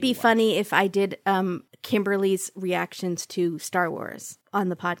would it be funny if I did Kimberly's reactions to Star Wars on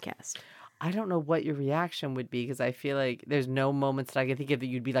the podcast? I don't know what your reaction would be because I feel like there's no moments that I can think of that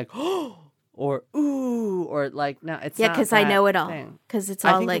you'd be like, oh, or ooh, or like, no, it's not. Yeah, because I know it all. Because it's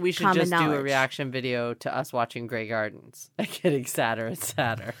all I think like that we should common just knowledge. do a reaction video to us watching Grey Gardens and getting sadder and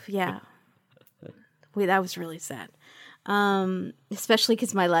sadder. Yeah. Wait, that was really sad. Especially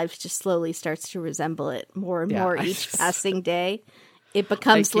because my life just slowly starts to resemble it more and more each passing day. It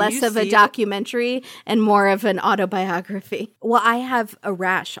becomes less of a documentary and more of an autobiography. Well, I have a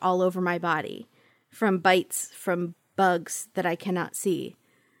rash all over my body from bites from bugs that I cannot see.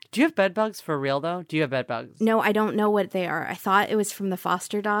 Do you have bed bugs for real, though? Do you have bed bugs? No, I don't know what they are. I thought it was from the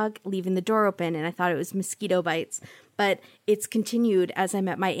foster dog leaving the door open, and I thought it was mosquito bites. But it's continued as I'm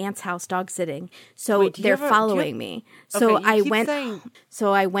at my aunt's house dog sitting. So they're following me. So I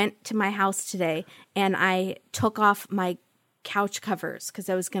went to my house today, and I took off my couch covers because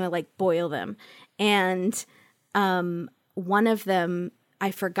I was going to like boil them. And one of them, I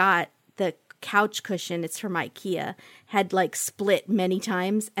forgot the couch cushion, it's from IKEA, had like split many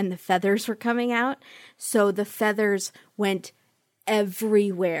times and the feathers were coming out. So the feathers went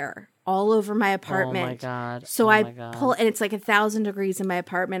everywhere, all over my apartment. Oh my God. So I pull, and it's like 1,000 degrees in my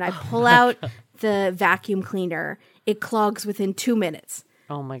apartment. I pull out the vacuum cleaner. It clogs within 2 minutes.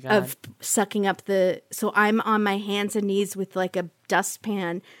 Oh my God. Of sucking up so I'm on my hands and knees with like a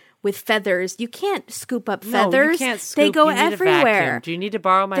dustpan with feathers. You can't scoop up feathers. No, you can't scoop. They go You need a everywhere. vacuum. Do you need to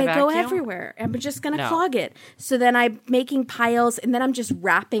borrow my vacuum? They go everywhere. I'm just going to clog it. So then I'm making piles, and then I'm just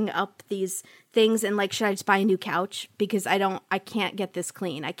wrapping up these things, and like, should I just buy a new couch? Because I can't get this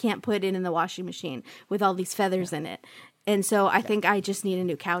clean. I can't put it in the washing machine with all these feathers in it. And so I think I just need a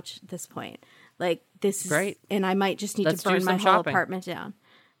new couch at this point. Like, this is great. And I might just need to burn my whole apartment down.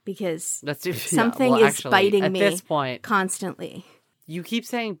 Because something is biting me at this point constantly. You keep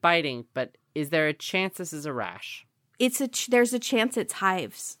saying biting, but is there a chance this is a rash? There's a chance it's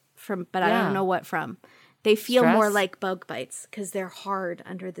hives but I don't know what from. They feel more like bug bites because they're hard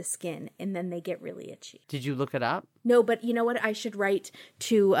under the skin, and then they get really itchy. Did you look it up? No, but you know what? I should write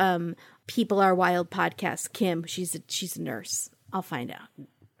to People Are Wild podcast. Kim, she's a nurse. I'll find out.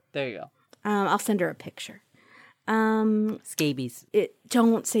 There you go. I'll send her a picture. Scabies.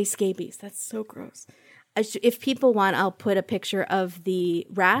 Don't say scabies. That's so gross. If people want, I'll put a picture of the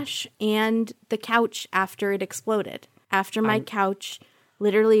rash and the couch after it exploded. After my couch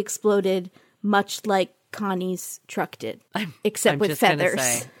literally exploded, much like Connie's truck did, except with feathers.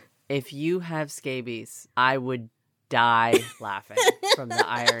 Say, if you have scabies, I would die laughing from the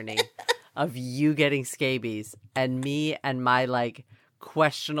irony of you getting scabies and me and my like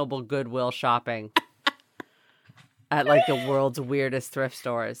questionable Goodwill shopping at like the world's weirdest thrift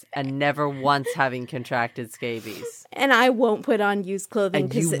stores and never once having contracted scabies. And I won't put on used clothing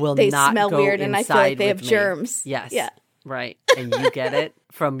because they they smell weird and I feel like they have germs. Yes. Yeah. Right. And you get it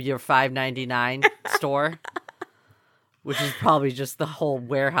from your $5.99 store, which is probably just the whole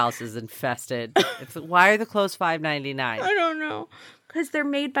warehouse is infested. Why are the clothes $5.99? I don't know. Because they're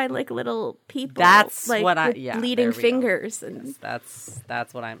made by like little people. That's like, what with bleeding fingers. And... Yes,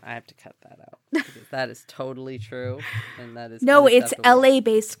 that's what I have to cut that out. Because that is totally true. And that is No, it's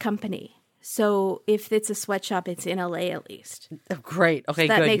LA-based company. So if it's a sweatshop, it's in LA at least. Oh, great. Okay,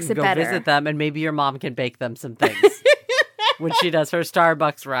 so that good. Makes you can it go better. Visit them, and maybe your mom can bake them some things. When she does her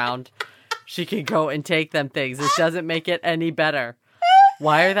Starbucks round, she can go and take them things. It doesn't make it any better.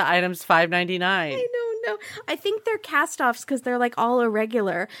 Why are the items $5.99? I don't know. I think they're cast-offs because they're like all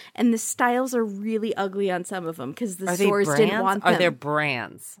irregular, and the styles are really ugly on some of them because the stores didn't want them. Are there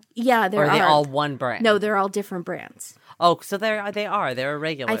brands? Yeah, there are. Or are they all one brand? No, they're all different brands. Oh, so they are. They're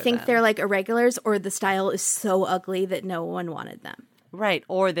irregular. I think then. they're like irregulars, or the style is so ugly that no one wanted them. Right,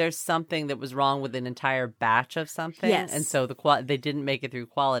 or there's something that was wrong with an entire batch of something, yes. and so they didn't make it through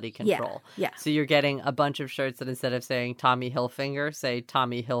quality control. Yeah. So you're getting a bunch of shirts that instead of saying Tommy Hilfiger, say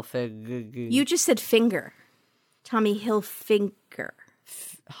Tommy Hilfiger. You just said finger. Tommy Hilfiger.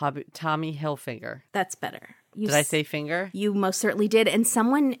 Tommy Hilfiger. That's better. Did I say finger? You most certainly did. And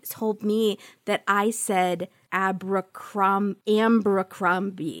someone told me that I said Abercrombie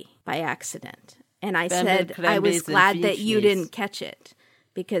by accident. And I said I was glad that you didn't catch it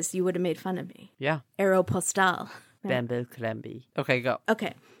because you would have made fun of me. Yeah. Aeropostale. Abercrombie. Okay, go.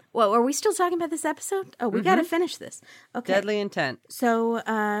 Okay. Well, are we still talking about this episode? Oh, we got to finish this. Okay. Deadly Intent. So,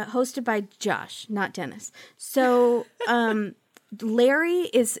 hosted by Josh, not Dennis. So, Larry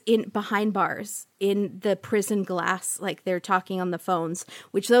is behind bars in the prison glass, like they're talking on the phones,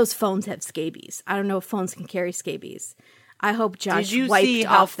 which those phones have scabies. I don't know if phones can carry scabies. I hope Josh wiped see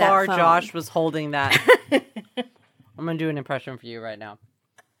off that phone. how far Josh was holding that? I'm going to do an impression for you right now.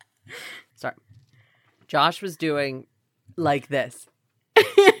 Sorry. Josh was doing like this.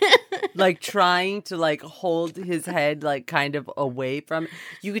 Like trying to like hold his head like kind of away from it.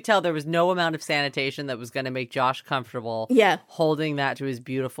 You could tell there was no amount of sanitation that was going to make Josh comfortable holding that to his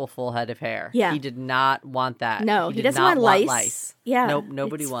beautiful full head of hair. Yeah. He did not want that. No, he doesn't want lice. Yeah. Nope,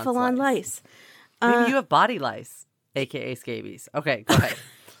 nobody wants full on lice. Maybe you have body lice. AKA scabies. Okay, go ahead.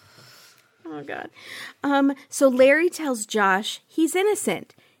 Oh, God. So Larry tells Josh he's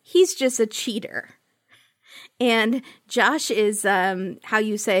innocent. He's just a cheater. And Josh is, how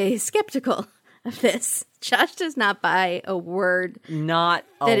you say, skeptical of this. Josh does not buy a word that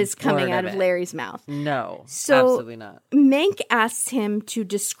is coming out of Larry's mouth. No, so absolutely not. Mank asks him to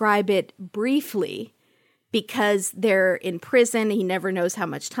describe it briefly because they're in prison. He never knows how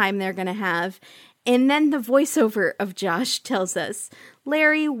much time they're going to have. And then the voiceover of Josh tells us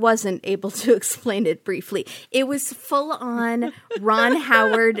Larry wasn't able to explain it briefly. It was full on Ron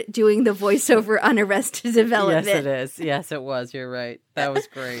Howard doing the voiceover on Arrested Development. Yes, it is. Yes, it was. You're right. That was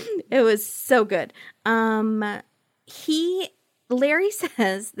great. It was so good. Larry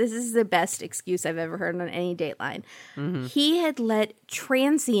says, this is the best excuse I've ever heard on any Dateline. Mm-hmm. He had let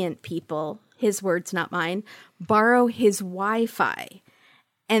transient people, his words, not mine, borrow his Wi-Fi.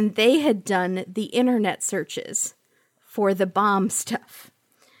 And they had done the internet searches for the bomb stuff.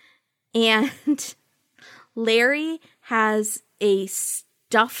 And Larry has a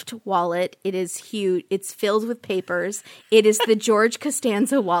stuffed wallet. It is huge. It's filled with papers. It is the George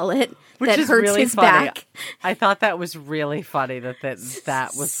Costanza wallet that hurts really his funny. back. I thought that was really funny that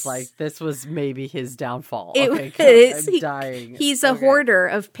was like, this was maybe his downfall. It is. I'm dying. He's a hoarder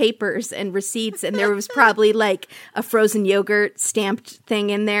of papers and receipts, and there was probably like a frozen yogurt stamped thing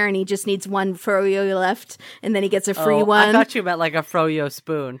in there, and he just needs one froyo left, and then he gets a free one. I thought you meant like a froyo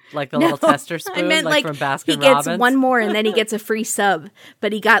spoon, like the little tester spoon, I meant like from Baskin he Robbins. gets one more, and then he gets a free sub,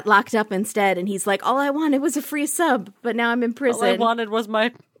 but he got locked up instead, and he's like, all I wanted was a free sub, but now I'm in prison. All I wanted was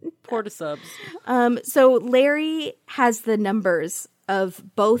my portasubs. So Larry has the numbers of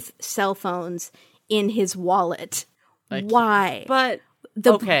both cell phones in his wallet. Why? But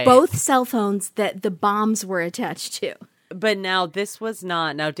both cell phones that the bombs were attached to. But now this was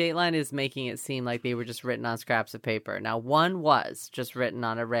not. Now Dateline is making it seem like they were just written on scraps of paper. Now one was just written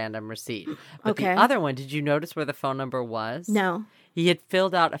on a random receipt. But the other one, did you notice where the phone number was? No. He had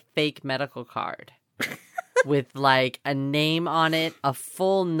filled out a fake medical card. With like a name on it, a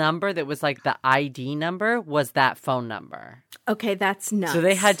full number that was like the ID number was that phone number. Okay, that's nuts. So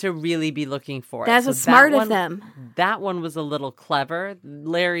they had to really be looking for it. That's smart of them. That one was a little clever.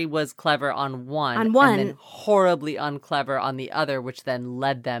 Larry was clever on one. And then horribly unclever on the other, which then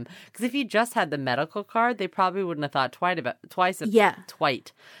led them. Because if you just had the medical card, they probably wouldn't have thought twice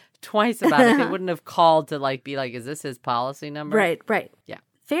about it. They wouldn't have called to like be like, is this his policy number? Right. Yeah.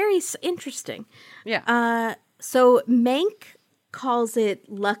 Very interesting. Yeah. So Mank calls it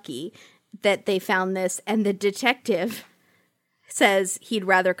lucky that they found this, and the detective says he'd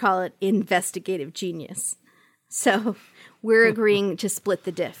rather call it investigative genius. So we're agreeing to split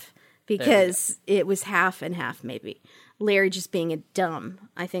the diff because it was half and half maybe. Larry just being a dumb,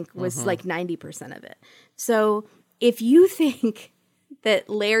 I think, was like 90% of it. So if you think that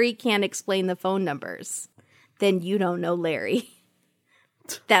Larry can't explain the phone numbers, then you don't know Larry.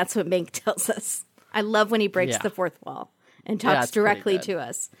 That's what Mink tells us. I love when he breaks the fourth wall and talks directly to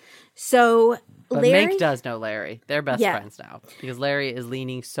us. So but Larry... Mink does know Larry. They're best friends now because Larry is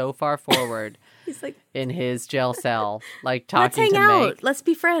leaning so far forward he's like, in his jail cell, like talking let's hang to out. Mink. Let's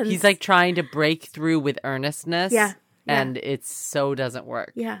be friends. He's like trying to break through with earnestness. Yeah. And it so doesn't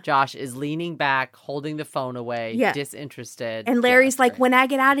work. Yeah. Josh is leaning back, holding the phone away, disinterested. And Larry's like, when I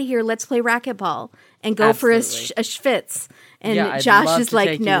get out of here, let's play racquetball and go for a schwitz. And Josh is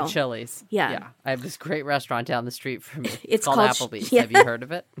like, no. Chili's. Yeah. I have this great restaurant down the street from me. It's called Applebee's. Have you heard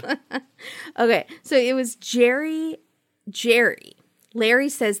of it? Okay. So it was Jerry. Larry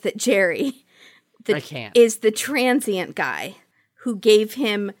says that Jerry is the transient guy who gave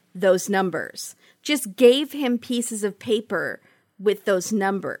him those numbers. Just gave him pieces of paper with those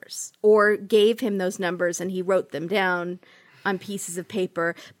numbers, or gave him those numbers and he wrote them down on pieces of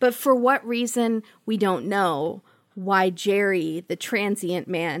paper. But for what reason, we don't know why Jerry, the transient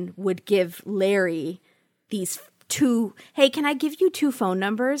man, would give Larry these two. Hey, can I give you 2 phone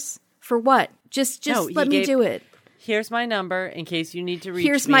numbers? For what? Just let me do it. Here's my number in case you need to reach me.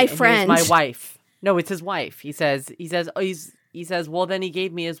 Here's my friend. Here's my wife. No, it's his wife. He says, well, then he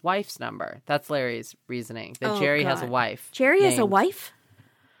gave me his wife's number. That's Larry's reasoning, that Jerry has a wife. Jerry has a wife?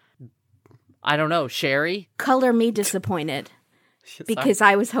 I don't know. Sherry? Color me disappointed because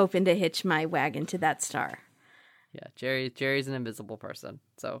I was hoping to hitch my wagon to that star. Yeah, Jerry's an invisible person.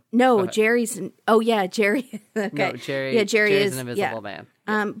 So no, Jerry's. Jerry. Okay. No, Jerry. Yeah, Jerry is an invisible man.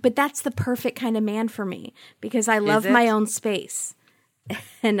 But that's the perfect kind of man for me because I love my own space.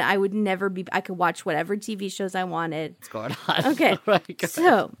 And I would never be, I could watch whatever TV shows I wanted. What's going on? Okay.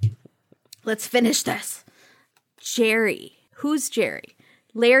 So let's finish this. Jerry. Who's Jerry?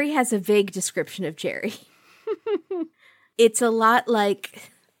 Larry has a vague description of Jerry. It's a lot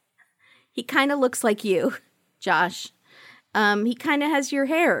like, he kind of looks like you, Josh. He kind of has your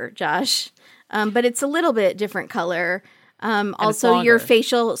hair, Josh. But it's a little bit different color. Also, your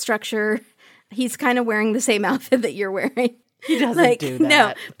facial structure, he's kind of wearing the same outfit that you're wearing. He doesn't do that.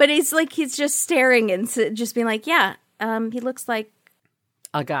 No, but he's just staring and just being like, he looks like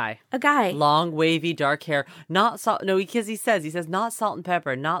a guy. Long, wavy, dark hair. Not salt. No, because he says not salt and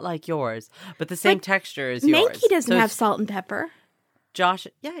pepper, not like yours, but the same texture as yours. Mankey doesn't have salt and pepper. Josh,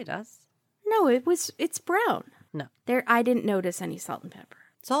 yeah, he does. No, it's brown. No. I didn't notice any salt and pepper.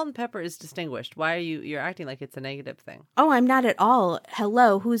 Salt and pepper is distinguished. Why are you're acting like it's a negative thing? Oh, I'm not at all.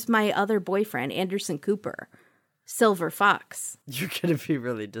 Hello, who's my other boyfriend, Anderson Cooper? Silver Fox. You're going to be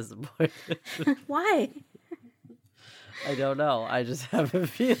really disappointed. Why? I don't know. I just have a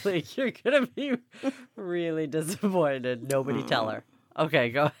feeling you're going to be really disappointed. Nobody tell her. Okay,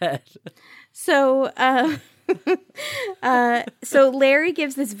 go ahead. So, so Larry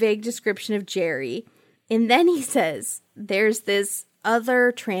gives this vague description of Jerry, and then he says, there's this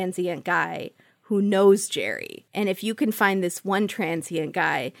other transient guy who knows Jerry. And if you can find this one transient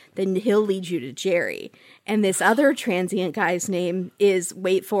guy, then he'll lead you to Jerry. And this other transient guy's name is,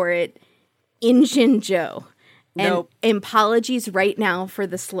 wait for it, Injun Joe. And apologies right now for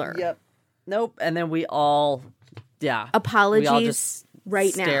the slur. Yep. Nope. And then we all, apologies we all just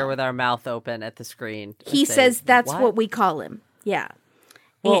right now. Stare with our mouth open at the screen. He says that's what we call him. Yeah.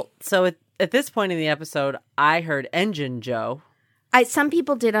 Well, so at this point in the episode, I heard Engine Joe. Some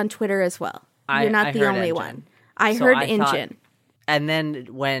people did on Twitter as well. You're not the only one. I heard Engine. And then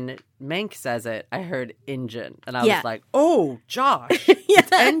when Mank says it, I heard Engine. And I was like, oh, Josh,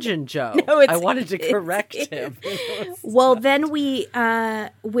 it's Engine Joe. No, I wanted to correct him. Well, then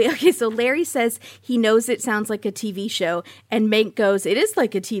so Larry says he knows it sounds like a TV show. And Mank goes, it is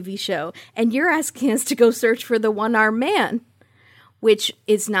like a TV show. And you're asking us to go search for the one-armed man, which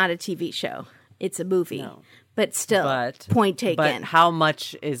is not a TV show. It's a movie. No. But still, point taken. But how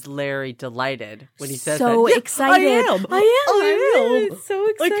much is Larry delighted when he says so that? Excited. I am. So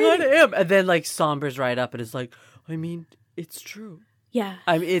excited. I kind of am. And then sombers right up and is like, I mean, it's true. Yeah.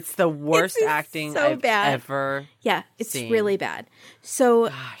 I mean, it's the worst acting I've ever seen. Really bad. So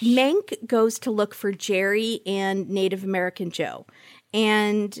Mank goes to look for Jerry and Native American Joe.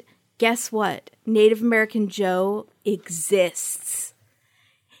 And guess what? Native American Joe exists.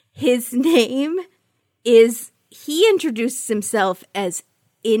 His name he introduces himself as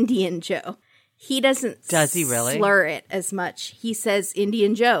Indian Joe. He doesn't really slur it as much. He says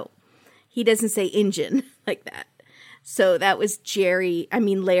Indian Joe. He doesn't say Injun like that. So that was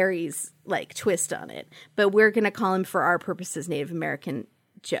Larry's like twist on it, but we're going to call him for our purposes Native American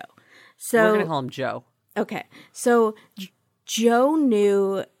Joe. So We're going to call him Joe. Okay. So Joe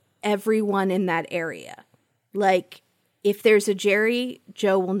knew everyone in that area. Like, if there's a Jerry,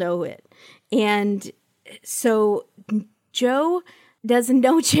 Joe will know it. And so Joe doesn't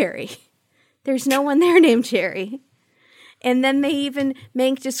know Jerry. There's no one there named Jerry. And then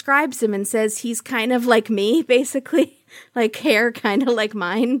Mank describes him and says he's kind of like me, basically. Like hair kind of like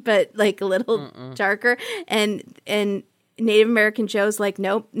mine, but like a little darker. And Native American Joe's like,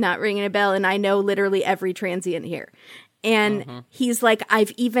 nope, not ringing a bell. And I know literally every transient here. And he's like,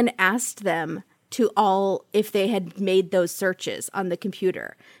 I've even asked them to all if they had made those searches on the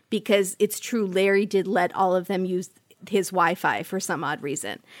computer. Because it's true, Larry did let all of them use his Wi-Fi for some odd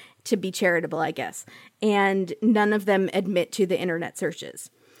reason. To be charitable, I guess. And none of them admit to the internet searches.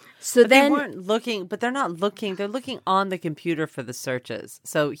 So They weren't looking, but they're not looking. They're looking on the computer for the searches.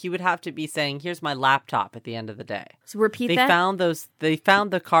 So he would have to be saying, here's my laptop at the end of the day. So repeat They that. They found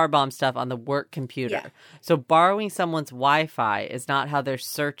the car bomb stuff on the work computer. Yeah. So borrowing someone's Wi-Fi is not how they're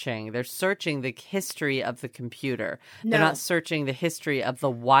searching. They're searching the history of the computer. No. They're not searching the history of the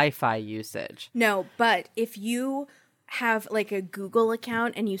Wi-Fi usage. No, but if you have like a Google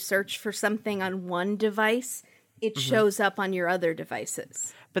account and you search for something on one device, it shows up on your other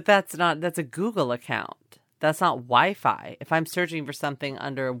devices. But that's a Google account. That's not Wi-Fi. If I'm searching for something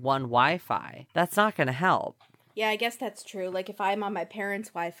under one Wi-Fi, that's not going to help. Yeah, I guess that's true. Like if I'm on my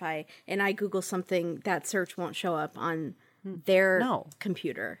parents' Wi-Fi and I Google something, that search won't show up on their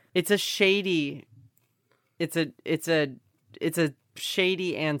computer. It's a shady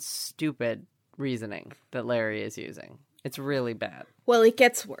shady and stupid reasoning that Larry is using. It's really bad. Well, it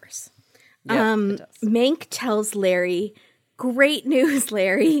gets worse. Yep, it does. Mank tells Larry, great news,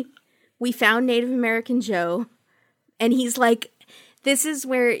 Larry. We found Native American Joe. And he's like, this is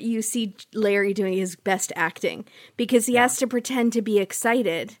where you see Larry doing his best acting. Because he has to pretend to be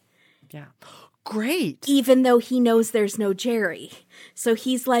excited. Yeah. Great. Even though he knows there's no Jerry. So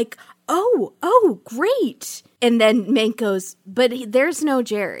he's like, oh, great. And then Mank goes, but there's no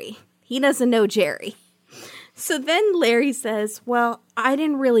Jerry. He doesn't know Jerry. So then Larry says, well, I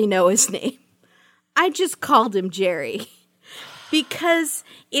didn't really know his name. I just called him Jerry. Because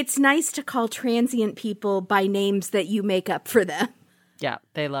it's nice to call transient people by names that you make up for them. Yeah,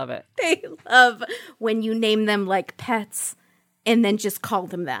 they love it. They love when you name them like pets and then just call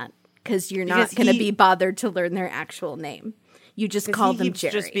them that. Because you're not going to be bothered to learn their actual name. You just call them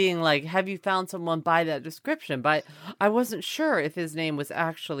Jerry. Just being like, have you found someone by that description? But I wasn't sure if his name was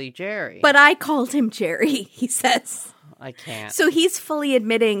actually Jerry. But I called him Jerry, he says. I can't. So he's fully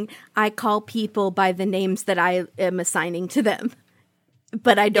admitting I call people by the names that I am assigning to them.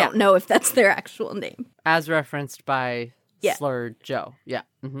 But I don't know if that's their actual name. As referenced by Slurred Joe. Yeah.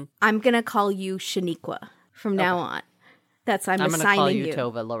 Mm-hmm. I'm going to call you Shaniqua from now on. That's I'm assigning going to call you you.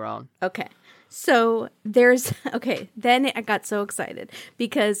 Tova Larone. Okay. So then I got so excited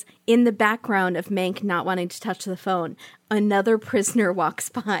because in the background of Mank not wanting to touch the phone, another prisoner walks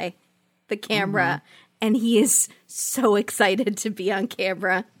by the camera and he is so excited to be on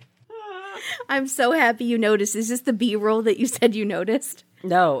camera. I'm so happy you noticed. Is this the B-roll that you said you noticed?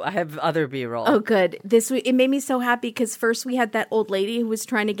 No, I have other B-roll. Oh, good. It made me so happy because first we had that old lady who was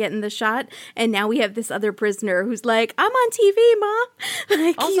trying to get in the shot, and now we have this other prisoner who's like, "I'm on TV, Mom."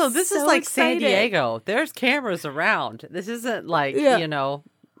 Like, also, this is like excited. San Diego. There's cameras around. This isn't like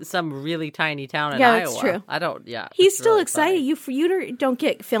some really tiny town in Iowa. That's true. I don't. Yeah, he's still really excited. You don't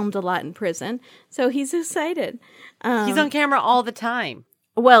get filmed a lot in prison, so he's excited. He's on camera all the time.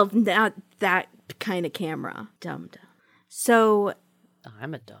 Well, not that kind of camera, dum dum. So.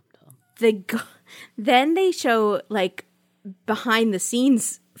 I'm a dum-dum. Then they show, like,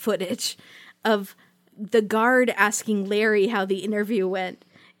 behind-the-scenes footage of the guard asking Larry how the interview went.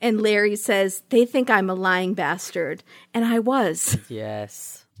 And Larry says, they think I'm a lying bastard. And I was.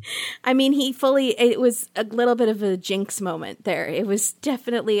 Yes. I mean, it was a little bit of a jinx moment there. It was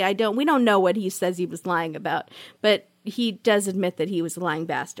definitely, we don't know what he says he was lying about. But he does admit that he was a lying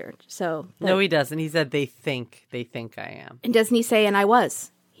bastard. So no, he doesn't. He said they think I am. And doesn't he say, and I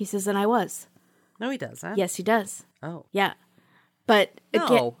was? He says, and I was. No, he doesn't. Yes, he does. Oh. Yeah. But no.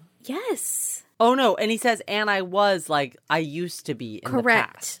 Again, yes. Oh, no. And he says, and I was like, I used to be in the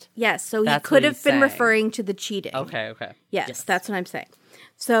past. Yes. So that's he could have been saying. referring to the cheating. Okay. Yes, that's what I'm saying.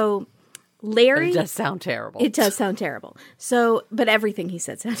 So Larry. But it does sound terrible. It does sound terrible. So, but everything he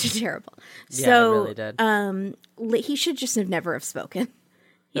said sounded terrible. Yeah, it really did. He should just never have spoken.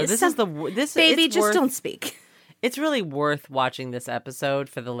 No, baby, just don't speak. It's really worth watching this episode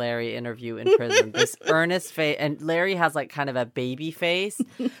for the Larry interview in prison. This earnest face, and Larry has like kind of a baby face,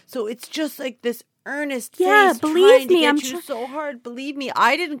 so it's just like this earnest face. Believe me, I'm so hard. Believe me,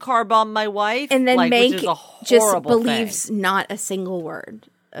 I didn't car bomb my wife. And then like, Mank which is a just believes thing. not a single word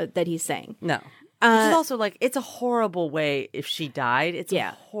that he's saying. No. Which is also like, it's a horrible way if she died. It's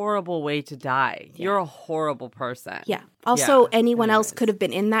a horrible way to die. Yeah. You're a horrible person. Yeah. Also, anyone else could have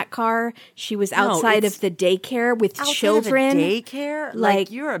been in that car. She was outside of the daycare with children. Of a daycare? Like,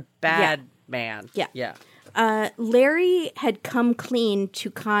 you're a bad man. Yeah. Yeah. Larry had come clean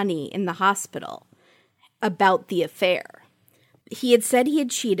to Connie in the hospital about the affair. He had said he had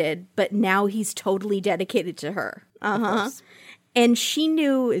cheated, but now he's totally dedicated to her. And she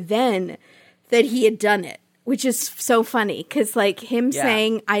knew then that he had done it, which is so funny because like him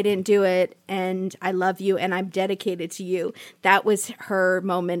saying, I didn't do it and I love you and I'm dedicated to you. That was her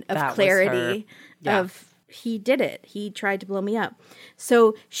moment of clarity of he did it. He tried to blow me up.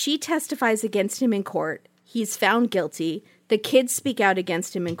 So she testifies against him in court. He's found guilty. The kids speak out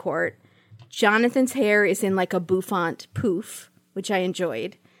against him in court. Jonathan's hair is in like a bouffant poof, which I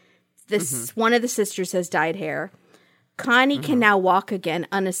enjoyed. One of the sisters has dyed hair. Connie can now walk again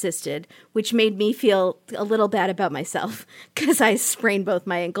unassisted, which made me feel a little bad about myself because I sprained both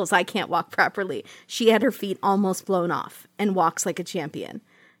my ankles. I can't walk properly. She had her feet almost blown off and walks like a champion.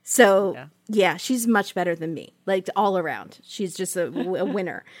 So, she's much better than me, like all around. She's just a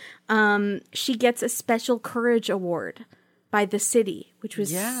winner. She gets a special courage award by the city, which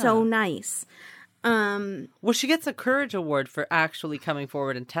was so nice. Well, she gets a courage award for actually coming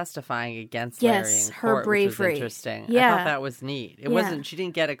forward and testifying against Larry in her court, bravery. Which was interesting. Yeah. I thought that was neat. It wasn't. She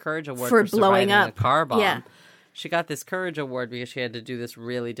didn't get a courage award for blowing surviving up a car bomb. Yeah. She got this courage award because she had to do this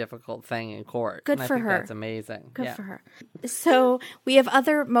really difficult thing in court. Good and for I think her. That's amazing. Good for her. So we have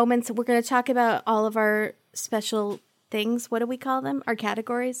other moments. We're going to talk about all of our special things. What do we call them? Our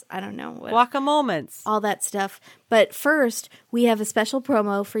categories? I don't know. Guacamoments. All that stuff. But first, we have a special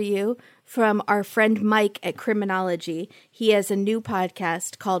promo for you from our friend Mike at Criminology. He has a new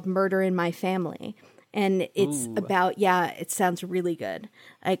podcast called Murder in My Family. And it's about, it sounds really good.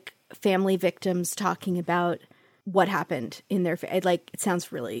 Like family victims talking about what happened in their, it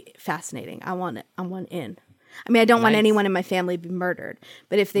sounds really fascinating. I want in. I mean, I don't want anyone in my family to be murdered,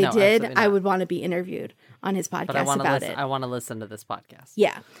 but if they did, I would want to be interviewed on his podcast about it. I want to listen to this podcast.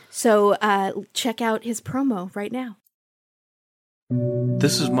 Yeah. So check out his promo right now.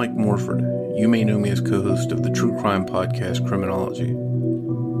 This is Mike Morford. You may know me as co-host of the true crime podcast Criminology.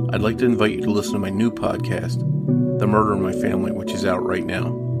 I'd like to invite you to listen to my new podcast, The Murder in My Family, which is out right now.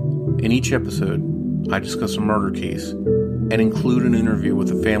 In each episode, I discuss a murder case and include an interview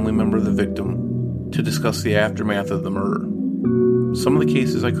with a family member of the victim to discuss the aftermath of the murder. Some of the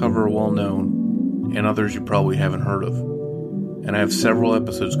cases I cover are well known, and others you probably haven't heard of. And I have several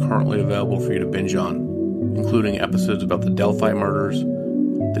episodes currently available for you to binge on, including episodes about the Delphi murders,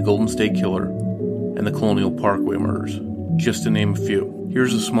 the Golden State Killer, and the Colonial Parkway murders, just to name a few.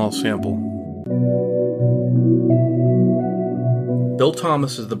 Here's a small sample. Bill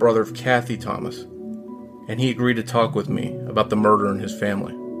Thomas is the brother of Kathy Thomas, and he agreed to talk with me about the murder in his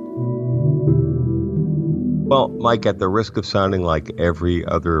family. Well, Mike, at the risk of sounding like every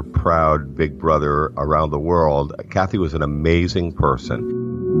other proud big brother around the world, Kathy was an amazing person.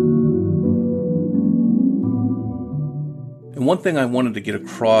 And one thing I wanted to get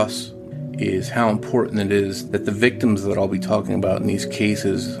across is how important it is that the victims that I'll be talking about in these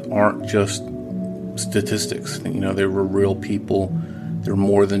cases aren't just statistics. You know, they were real people. They're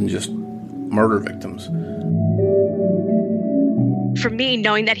more than just murder victims. For me,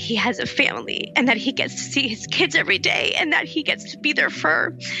 knowing that he has a family and that he gets to see his kids every day and that he gets to be there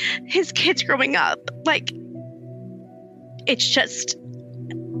for his kids growing up,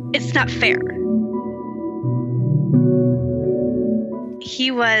 it's not fair.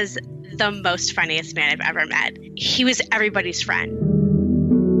 He was the most funniest man I've ever met. He was everybody's friend.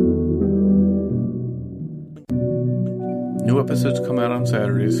 New episodes come out on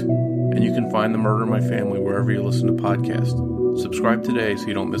Saturdays, and you can find The Murder in My Family wherever you listen to podcasts. Subscribe today so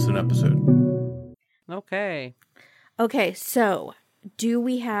you don't miss an episode. Okay, so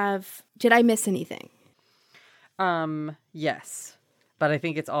did I miss anything? Yes. But I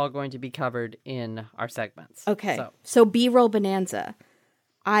think it's all going to be covered in our segments. Okay. So B-roll bonanza.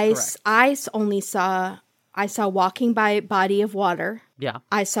 I saw walking by body of water. Yeah.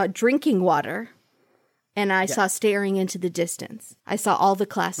 I saw drinking water. And I saw staring into the distance. I saw all the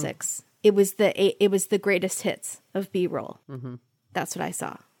classics. It was the greatest hits of B-roll. Mm-hmm. That's what I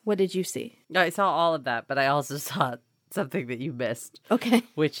saw. What did you see? I saw all of that, but I also saw something that you missed. Okay.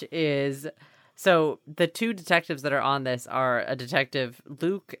 Which is So the two detectives that are on this are a detective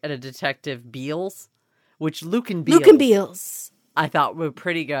Luke and a detective Beals, which Luke and Beals I thought were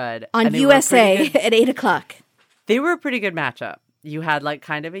pretty good. On USA at 8 o'clock. They were a pretty good matchup. You had like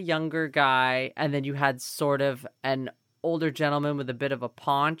kind of a younger guy, and then you had sort of an older gentleman with a bit of a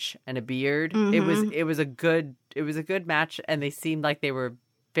paunch and a beard. Mm-hmm. It was a good match, and they seemed like they were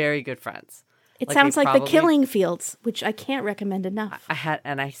very good friends. It sounds like The Killing Fields, which I can't recommend enough.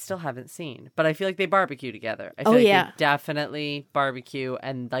 I still haven't seen, but I feel like they barbecue together. I feel like they definitely barbecue,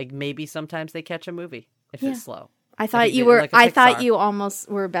 and like maybe sometimes they catch a movie if it's slow. I thought you were. Like I thought you almost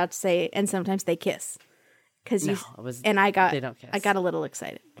were about to say, and sometimes they kiss. Because they don't kiss. I got a little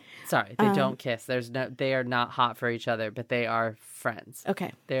excited. Sorry, they don't kiss. They are not hot for each other, but they are friends.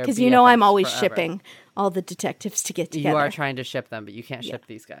 Okay, because I'm always shipping all the detectives to get together. You are trying to ship them, but you can't ship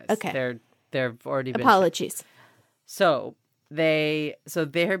these guys. Okay, they've already been apologies. Shipped. So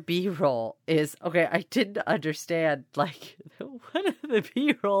their B-roll is okay. I didn't understand like one of the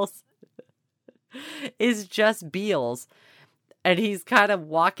B-rolls is just Beals. And he's kind of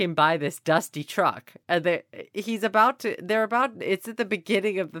walking by this dusty truck. And it's at the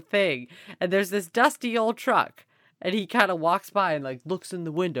beginning of the thing. And there's this dusty old truck. And he kind of walks by and like looks in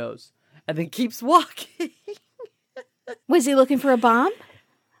the windows. And then keeps walking. Was he looking for a bomb?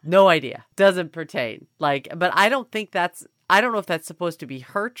 No idea. Doesn't pertain. But I don't know if that's supposed to be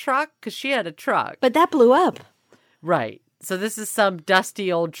her truck. Because she had a truck. But that blew up. Right. So this is some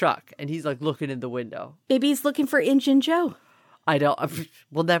dusty old truck. And he's like looking in the window. Maybe he's looking for Injun Joe.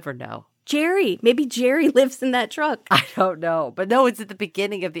 We'll never know. Maybe Jerry lives in that truck. I don't know. But no, it's at the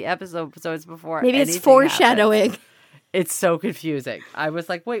beginning of the episode, so it's before maybe it's foreshadowing. Happens. It's so confusing. I was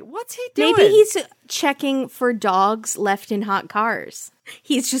like, wait, what's he doing? Maybe he's checking for dogs left in hot cars.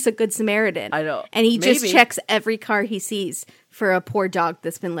 He's just a good Samaritan. I know. And he just checks every car he sees for a poor dog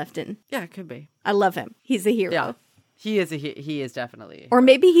that's been left in. Yeah, it could be. I love him. He's a hero. Yeah. He is definitely a hero. Or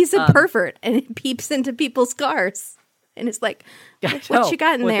maybe he's a pervert and peeps into people's cars. And it's like, what you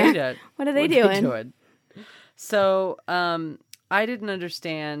got in there? What are they doing? So, I didn't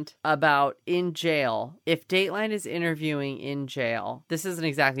understand about in jail. If Dateline is interviewing in jail, this isn't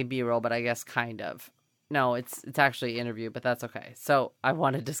exactly B-roll, but I guess kind of. No, it's actually interview, but that's okay. So I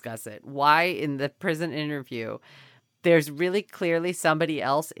want to discuss it. Why in the prison interview, there's really clearly somebody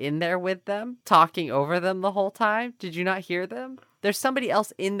else in there with them, talking over them the whole time? Did you not hear them? There's somebody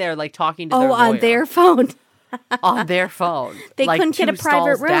else in there, like talking to their lawyer. On their phone. On their phone. They couldn't get a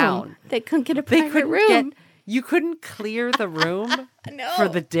private room. Down. They couldn't get a private room. You couldn't clear the room for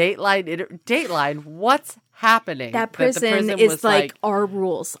the Dateline. Dateline, what's happening? That prison is like our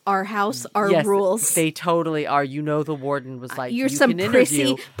rules. Our house, our rules. They totally are. The warden was like, you're some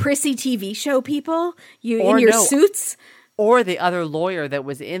prissy TV show people. In your suits. Or the other lawyer that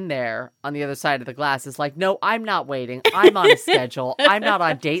was in there on the other side of the glass is like, no, I'm not waiting. I'm on a schedule. I'm not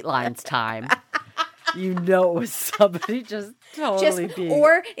on Dateline's time. It was somebody just totally being...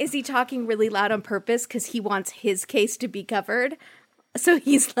 Or is he talking really loud on purpose because he wants his case to be covered? So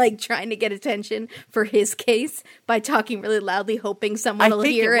he's like trying to get attention for his case by talking really loudly, hoping someone will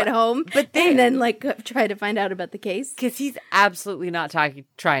hear at home, and then like try to find out about the case. Because he's absolutely not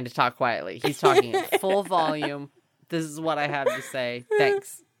trying to talk quietly. He's talking in full volume. This is what I have to say.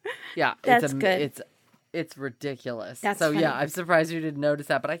 Thanks. Yeah, that's good. It's ridiculous. That's funny. Yeah, I'm surprised you didn't notice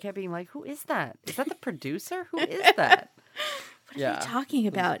that, but I kept being like, who is that? Is that the producer? Who is that? What are you talking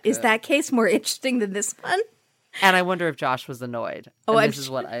about? Is that case more interesting than this one? And I wonder if Josh was annoyed. Oh, this is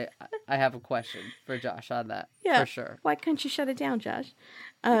what I have a question for Josh on that. Yeah, for sure. Why couldn't you shut it down, Josh?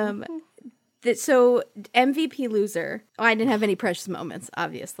 So MVP loser. Oh, I didn't have any precious moments,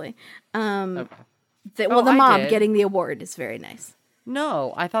 obviously. Okay. The mom getting the award is very nice.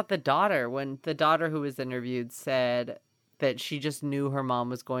 No, I thought when the daughter who was interviewed said that she just knew her mom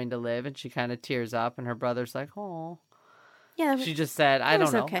was going to live, and she kind of tears up, and her brother's like, oh. Yeah. She just said, I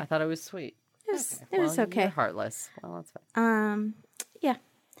don't know. Okay. I thought it was sweet. It was okay. You're heartless. Well, that's fine. Yeah.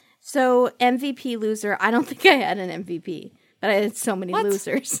 So MVP loser. I don't think I had an MVP, but I had so many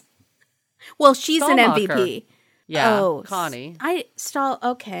losers. Well, she's an MVP. Yeah. Oh, Connie.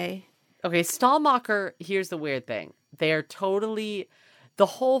 Okay. Okay, Stallmacher, here's the weird thing. They are totally, the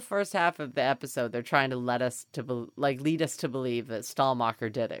whole first half of the episode, they're trying to lead us to believe that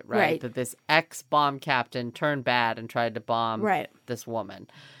Stallmacher did it, right? That this ex-bomb captain turned bad and tried to bomb this woman.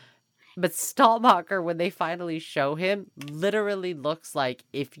 But Stallmacher, when they finally show him, literally looks like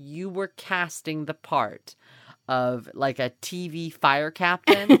if you were casting the part of like a TV fire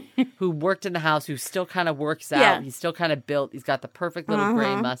captain who worked in the house, who still kind of works out. Yeah. He's still kind of built. He's got the perfect little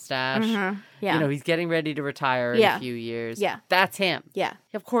gray mustache. Yeah. He's getting ready to retire in a few years. Yeah. That's him. Yeah.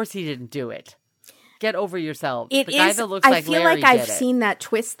 Of course he didn't do it. Get over yourself. It the guy is. that looks I like feel Larry like I've did it. seen that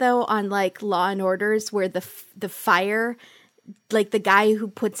twist though on like Law and Orders, where the fire, like the guy who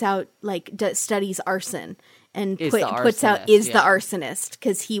puts out like studies arson and Is the puts out arsonist, is the yeah. arsonist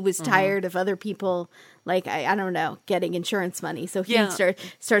because he was tired of other people like I don't know getting insurance money, so he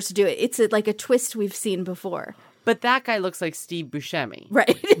starts to do it. It's like a twist we've seen before. But that guy looks like Steve Buscemi.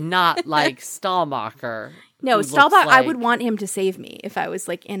 Right. Not like Stahlmacher. No, who Stahlbach, looks I like- would want him to save me if I was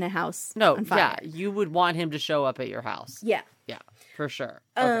like in a house on fire. Yeah, you would want him to show up at your house. Yeah. Yeah, for sure.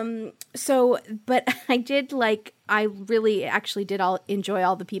 Okay. So, but I really actually did enjoy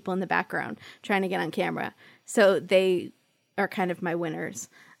all the people in the background trying to get on camera. So they are kind of my winners.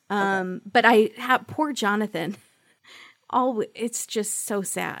 But I have poor Jonathan. It's just so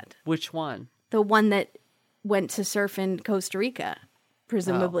sad. Which one? The one that went to surf in Costa Rica,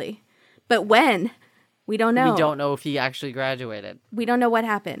 presumably. But when? We don't know. We don't know if he actually graduated. We don't know what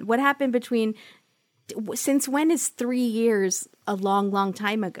happened. What happened between... Since when is 3 years a long, long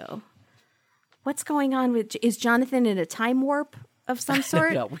time ago? What's going on with... Is Jonathan in a time warp of some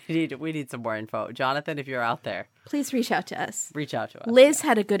sort? No, we need some more info. Jonathan, if you're out there, Please reach out to us. reach out to us. Liz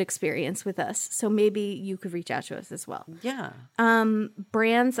had a good experience with us, so maybe you could reach out to us as well. Yeah.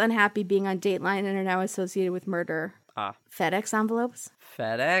 Brands unhappy being on Dateline and are now associated with murder. FedEx envelopes.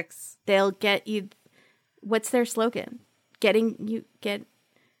 FedEx. They'll get you... What's their slogan? Where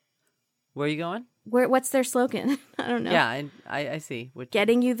are you going? What's their slogan? I don't know. Yeah, I see.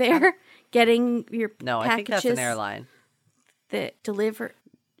 Getting you there? Getting your No, packages I think that's an airline. that deliver...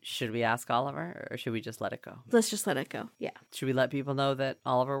 Should we ask Oliver, or should we just let it go? Let's just let it go. Yeah. Should we let people know that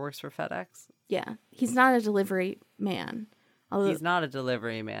Oliver works for FedEx? Yeah. He's not a delivery man. Although He's not a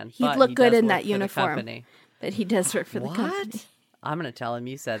delivery man. he'd but look he good does in work that for the uniform. company. But he does work for the company. What? I'm going to tell him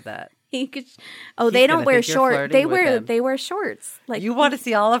you said that. He could, they He's don't gonna wear think you're shorts. flirting with him. They wear shorts. Like You want to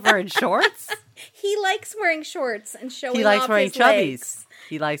see Oliver in shorts? he likes wearing shorts and showing He likes off wearing his chubbies. legs.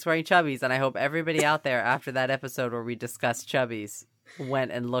 He likes wearing chubbies, and I hope everybody out there after that episode where we discussed chubbies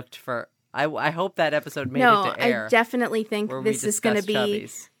went and looked for. I hope that episode made it to air. I definitely think where this we is going to discuss be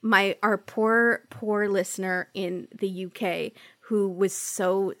chubbies. our poor listener in the UK who was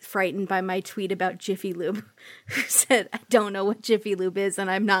so frightened by my tweet about Jiffy Lube, who said, "I don't know what Jiffy Lube is, and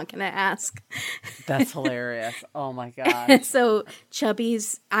I'm not going to ask." That's hilarious. Oh my god. So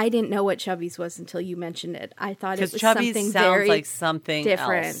Chubbies, I didn't know what Chubbies was until you mentioned it. I thought it Because was Chubbies something sounds very like something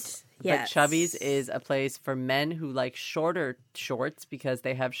different. else. Yes. But Chubbies is a place for men who like shorter shorts because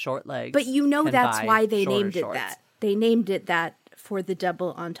they have short legs. But you know can that's buy why they shorter named it shorts. that. They named it that for the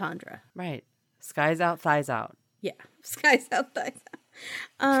double entendre. Right. Skies out, thighs out. Yeah. Skies out, thighs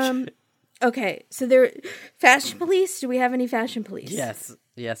out. Okay, so fashion police. Do we have any fashion police?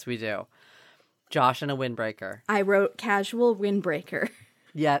 Yes, we do. Josh and a windbreaker. I wrote casual windbreaker.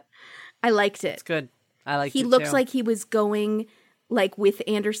 Yeah, I liked it. it's good. I like. He looks like he was going like with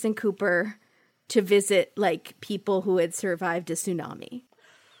Anderson Cooper to visit like people who had survived a tsunami.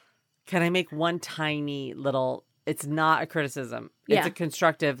 Can I make one tiny little? It's not a criticism. Yeah. It's a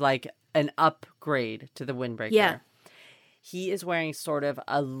constructive, like an upgrade to the windbreaker. Yeah. He is wearing sort of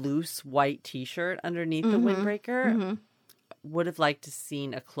a loose white T-shirt underneath the windbreaker. Mm-hmm. Would have liked to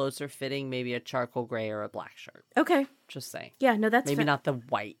seen a closer fitting, maybe a charcoal gray or a black shirt. Okay. Just saying. Yeah, no, that's Maybe not the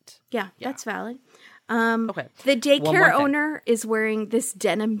white. Yeah, that's valid. Okay. The One more daycare thing. owner is wearing this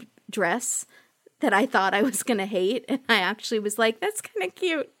denim dress that I thought I was going to hate. And I actually was like, that's kind of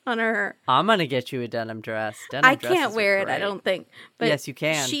cute on her. I'm going to get you a denim dress. Denim I dresses can't are wear it, I great. don't think. But Yes, you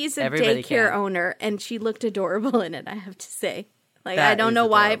can. She's a Everybody daycare can. owner, and she looked adorable in it, I have to say. Like, That I don't is know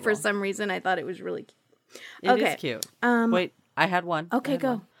why, adorable. for some reason, I thought it was really cute. It Okay. is cute. Wait, I had one. Okay, I had go.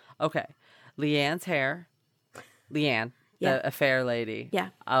 one. Okay. Leanne's hair. Leanne, Yeah. the affair lady. Yeah.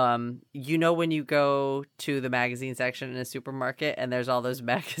 You know when you go to the magazine section in a supermarket and there's all those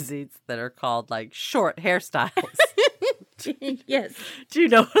magazines that are called like short hairstyles. Yes. Do you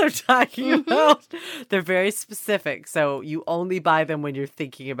know what I'm talking Mm-hmm. about? They're very specific. So you only buy them when you're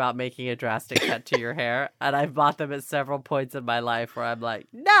thinking about making a drastic cut to your hair. And I've bought them at several points in my life where I'm like,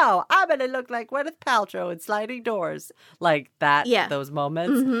 no, I'm going to look like Gwyneth Paltrow in Sliding Doors. Like that, Yeah. those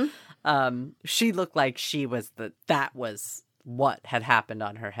moments. Mm-hmm. She looked like that was what had happened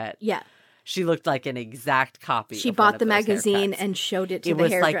on her head. Yeah. She looked like an exact copy. She of one bought of the those magazine haircuts. and showed it to It the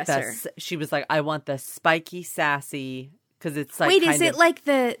was hairdresser. like she was like, I want the spiky, sassy, because it's like. Wait, kind is it of, like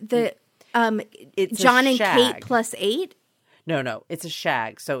the it's a John and shag. Kate +8? No, it's a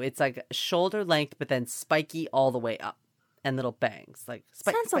shag. So it's like shoulder length, but then spiky all the way up, and little bangs. Like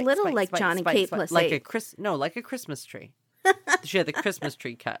Sounds a little like John and Kate +8. like like a Christmas tree. She had the Christmas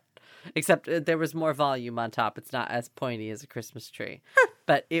tree cut, except there was more volume on top. It's not as pointy as a Christmas tree.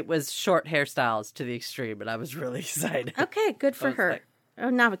 But it was short hairstyles to the extreme, and I was really excited. Okay, good for her. Like, oh,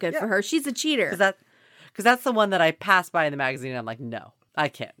 not good for her. She's a cheater. Because that's the one that I passed by in the magazine, and I'm like, no, I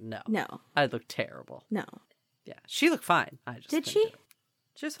can't. No. I look terrible. No. Yeah, she looked fine. I just Did couldn't she? do it.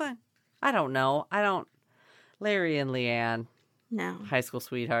 She was fine. I don't know. Larry and Leanne. No. High school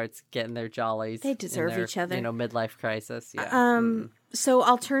sweethearts getting their jollies. They deserve their, each other. Midlife crisis. Yeah. So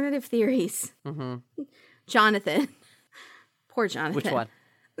alternative theories. Mm-hmm. Jonathan. Poor Jonathan. Which one?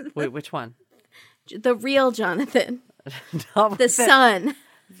 Wait, which one? The real Jonathan. No, the son.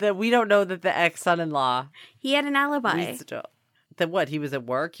 We don't know that the ex-son-in-law. He had an alibi. What? He was at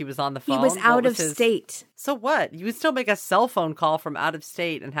work? He was on the phone? He was out of state. So what? You would still make a cell phone call from out of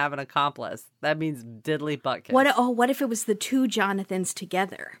state and have an accomplice. That means diddly bucket. What if it was the two Jonathans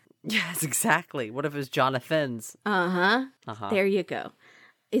together? Yes, exactly. What if it was Jonathans? Uh-huh. There you go.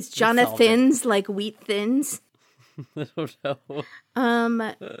 Is Jonathans like wheat thins? I don't know.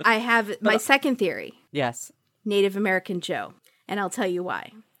 I have my second theory. Yes. Native American Joe. And I'll tell you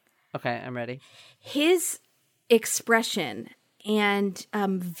why. Okay, I'm ready. His expression and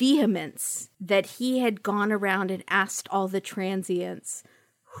vehemence that he had gone around and asked all the transients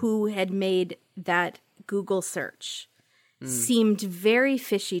who had made that Google search seemed very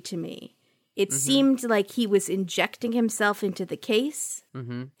fishy to me. It seemed like he was injecting himself into the case.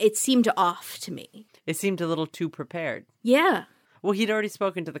 Mm-hmm. It seemed off to me. It seemed a little too prepared. Yeah. Well, he'd already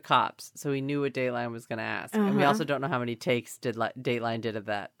spoken to the cops, so he knew what Dateline was going to ask. And we also don't know how many takes Dateline did of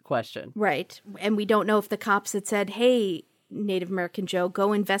that question. Right. And we don't know if the cops had said, hey, Native American Joe,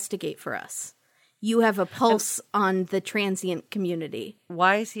 go investigate for us. You have a pulse on the transient community.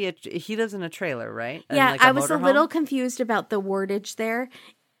 Why is he lives in a trailer, right? Yeah, I was a little confused about the wordage there.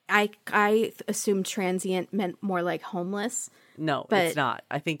 I assumed transient meant more like homeless. No, but it's not.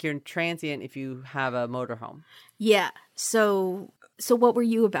 I think you're transient if you have a motorhome. Yeah. So what were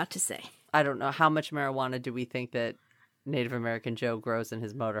you about to say? I don't know. How much marijuana do we think that Native American Joe grows in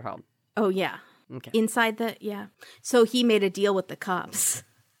his motorhome? Oh, yeah. Okay. Inside yeah. So he made a deal with the cops.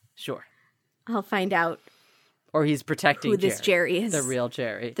 Sure. I'll find out. Or he's protecting who this Jerry is. The real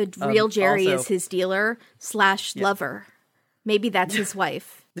Jerry. The real Jerry is his dealer / lover. Maybe that's his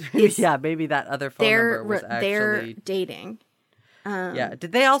wife. Yeah, maybe that other phone number was actually... They're dating. Yeah.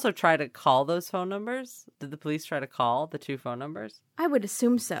 Did they also try to call those phone numbers? Did the police try to call the two phone numbers? I would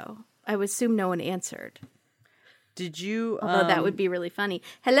assume so. I would assume no one answered. Did you... Although that would be really funny.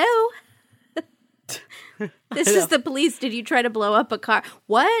 Hello? This is the police. Did you try to blow up a car?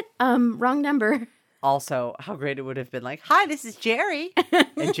 What? Wrong number. Also, how great it would have been like, hi, this is Jerry.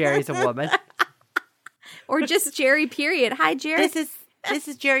 And Jerry's a woman. Or just Jerry, period. Hi, Jerry. This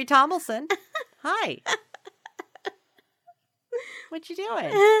is Jerry Tomlinson. Hi. What you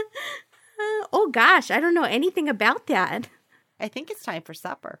doing? Oh, gosh. I don't know anything about that. I think it's time for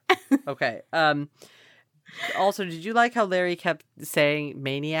supper. Okay. Also, did you like how Larry kept saying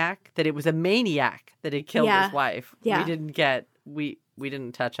maniac? That it was a maniac that had killed his wife. Yeah. We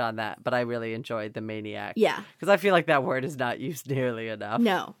didn't touch on that, but I really enjoyed the maniac. Yeah. Because I feel like that word is not used nearly enough.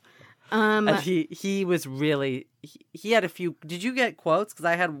 No. And he was really... He had a few... Did you get quotes? Because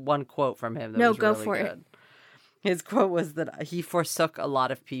I had one quote from him that was really go for good. it. His quote was that he forsook a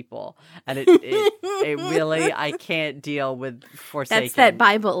lot of people. And it really... I can't deal with forsaken. That's that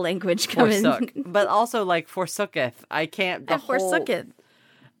Bible language coming. Forsook. But also like forsooketh. I can't... Forsooketh.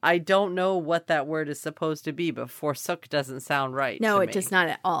 I don't know what that word is supposed to be, but forsook doesn't sound right. No, to it me. does not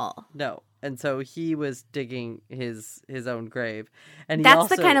at all. No. And so he was digging his own grave. And that's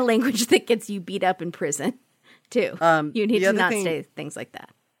the kind of language that gets you beat up in prison, too. You need to not say things like that.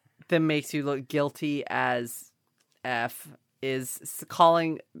 That makes you look guilty as F is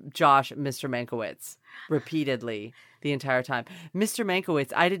calling Josh Mr. Mankiewicz repeatedly the entire time. Mr.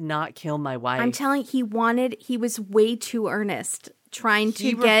 Mankiewicz, I did not kill my wife. I'm telling you, he was way too earnest, trying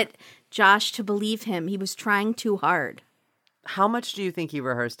to get Josh to believe him. He was trying too hard. How much do you think he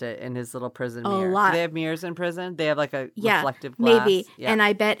rehearsed it in his little prison mirror? A lot. Do they have mirrors in prison? They have like a reflective glass? Maybe. Yeah. And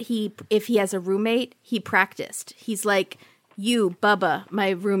I bet if he has a roommate, he practiced. He's like, you, Bubba,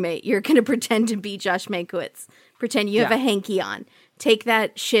 my roommate, you're going to pretend to be Josh Mankiewicz. Pretend you have a hanky on. Take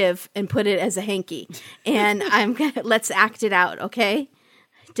that shiv and put it as a hanky. And let's act it out, okay?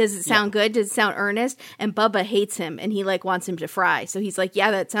 Does it sound good? Does it sound earnest? And Bubba hates him and he like wants him to fry. So he's like, yeah,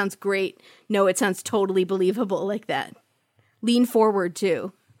 that sounds great. No, it sounds totally believable like that. Lean forward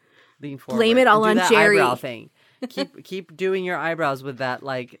too. Lean forward. Blame it all on Jerry. Eyebrow thing. Keep doing your eyebrows with that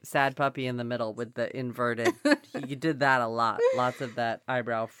like sad puppy in the middle with the inverted. You did that a lot. Lots of that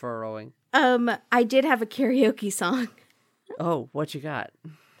eyebrow furrowing. I did have a karaoke song. Oh, what you got?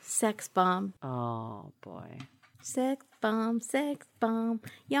 Sex Bomb. Oh boy. Sex bomb,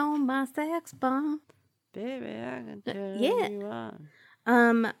 you're my sex bomb. Baby, I can turn Yeah. you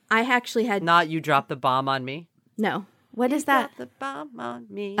on. I actually had Not you drop the bomb on me. no. What is You that? drop the bomb on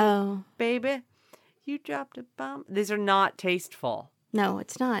me. Oh Baby, you dropped a bomb. These are not tasteful. no,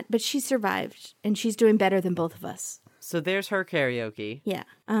 it's not. But she survived, and she's doing better than both of us. So there's her karaoke. Yeah.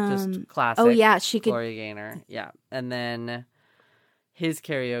 Just classic. Oh yeah, she could. Gloria Gaynor. Yeah. And then his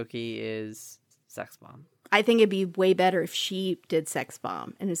karaoke is Sex Bomb. I think it'd be way better if she did Sex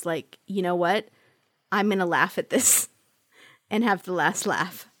Bomb and is like, you know what? I'm going to laugh at this and have the last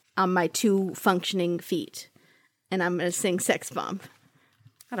laugh on my 2 functioning feet. And I'm going to sing Sex Bomb.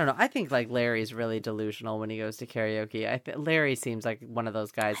 I don't know. I think like Larry's really delusional when he goes to karaoke. Larry seems like one of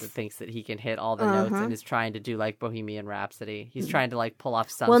those guys that thinks that he can hit all the notes and is trying to do like Bohemian Rhapsody. He's trying to like pull off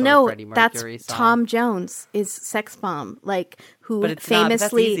some sort of Freddie Mercury that's song. Tom Jones is Sex Bomb, like who But it's famously not,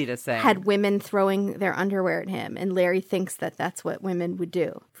 that's easy to sing. had women throwing their underwear at him, and Larry thinks that that's what women would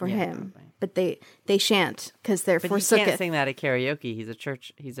do for him, probably. but they shan't because they're But he forsooketh. can't sing that at karaoke. He's a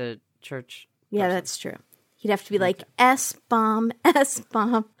church. Yeah, person. That's true. He'd have to be like S-bomb,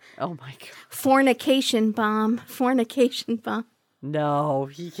 S-bomb. Oh my god. Fornication bomb. No,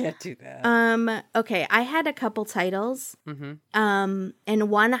 he can't do that. Okay, I had a couple titles. And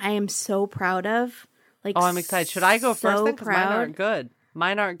one I am so proud of. Like, I'm excited. Should I go first then? Because mine proud. aren't good.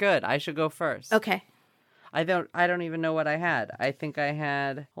 Mine aren't good. I should go first. Okay. I don't even know what I had. I think I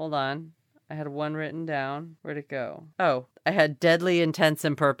had, hold on. I had one written down. Where'd it go? Oh, I had Deadly Intents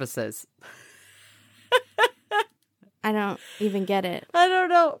and Purposes. I don't even get it. I don't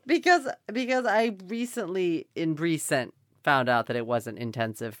know because I recent found out that it wasn't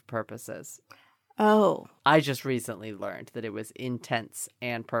intensive purposes. Oh. I just recently learned that it was intents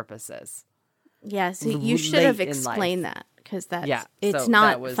and purposes. Yeah, so you should have Late in explained life. that because it's so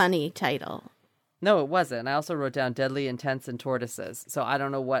not that was- funny title. No, it wasn't. I also wrote down Deadly Intents and Tortoises. So I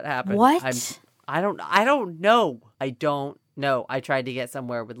don't know what happened. What? I don't know. I don't know. I tried to get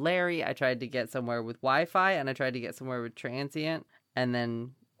somewhere with Larry. I tried to get somewhere with Wi-Fi, and I tried to get somewhere with Transient, and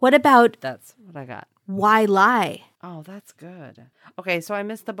then What about that's what I got. Why Lie? Oh, that's good. Okay, so I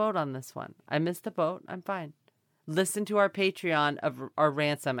missed the boat on this one. I missed the boat. I'm fine. Listen to our Patreon of our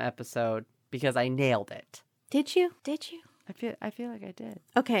ransom episode because I nailed it. Did you? I feel like I did.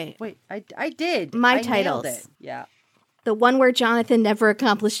 Okay. Wait, I did. My I nailed titles. it. Yeah. The one where Jonathan never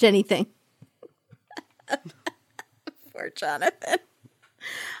accomplished anything. Poor Jonathan.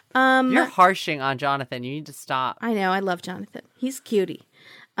 You're harshing on Jonathan. You need to stop. I know. I love Jonathan. He's cutie.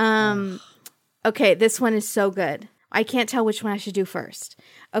 Okay, this one is so good. I can't tell which one I should do first.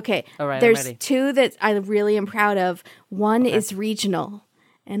 Okay. All right, I'm there's ready. 2 that I really am proud of. One is regional,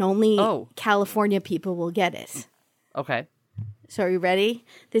 and only California people will get it. Okay. So are you ready?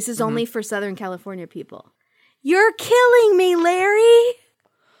 This is only for Southern California people. You're killing me, Larry.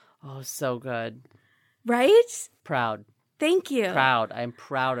 Oh, so good. Right? Proud. Thank you. Proud. I'm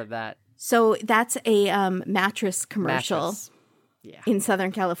proud of that. So that's a mattress commercial Mattress. Yeah. in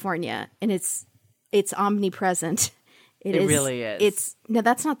Southern California, and it's omnipresent. It really is. No,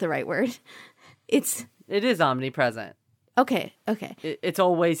 that's not the right word. It is omnipresent. Okay. It's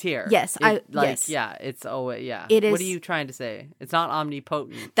always here. Yes, yes. yes. Yeah, it's always, yeah. It is. What are you trying to say? It's not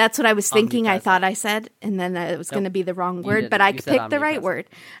omnipotent. That's what I was thinking. I Omnipresent. thought I said, and then it was going to be the wrong word, but didn't. I You said picked the right word.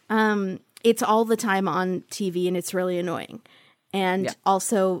 omnipresent. It's all the time on TV, and it's really annoying. And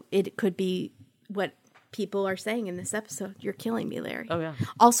also, it could be what people are saying in this episode. You're killing me, Larry. Oh, yeah.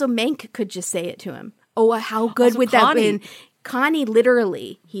 Also, Mank could just say it to him. Oh, how good Also, would Connie. that been? Connie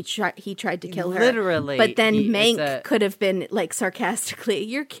literally, he tried to kill her. Literally. But then It's Mank could have been like sarcastically,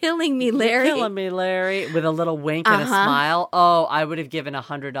 "You're killing me, Larry." You're killing me, Larry. With a little wink and a smile. Oh, I would have given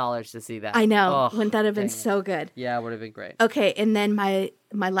 $100 to see that. I know. Oh, Wouldn't that have been dang it. so good? Yeah, it would have been great. Okay, and then my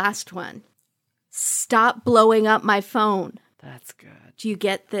last one. Stop blowing up my phone. That's good. Do you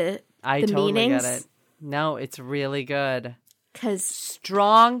get the totally meanings? get it. No, it's really good. Because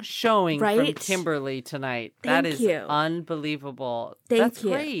Strong showing from Right? Kimberly tonight. Thank that is you. unbelievable. Thank That's you.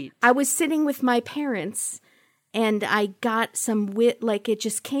 great. I was sitting with my parents, and I got some wit. Like it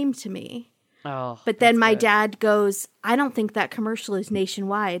just came to me. Oh, But then that's my good. dad goes, "I don't think that commercial is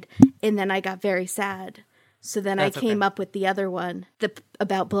nationwide," and then I got very sad. So then That's I came okay. up with the other one,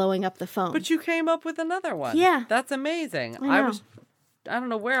 about blowing up the phone. But you came up with another one. Yeah. That's amazing. I know. I don't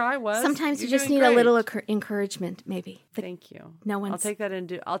know where I was. Sometimes you You're just doing need a great. little encouragement, maybe. Thank you. No I'll one's- take that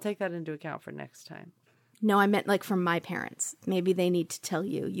into account for next time. No, I meant like from my parents. Maybe they need to tell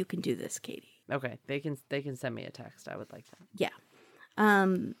you, you can do this, Katie. Okay, they can send me a text. I would like that.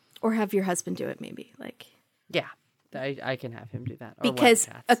 Yeah. Or have your husband do it, maybe. Like Yeah, I can have him do that. Or because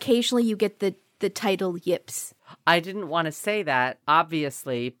Wildcats. occasionally you get the the title Yips. I didn't want to say that,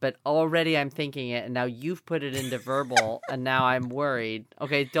 obviously, but already I'm thinking it, and now you've put it into verbal, and now I'm worried.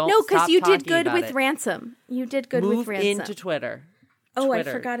 Okay, don't No, because you did good with Ransom. You did good with Ransom. Move into Twitter. Oh, I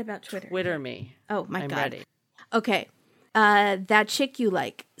forgot about Twitter. Twitter me. Oh, my God. I'm ready. Okay. That chick you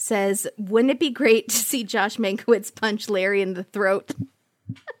like says, wouldn't it be great to see Josh Mankiewicz punch Larry in the throat?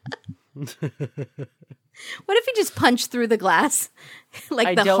 What if he just punched through the glass? Like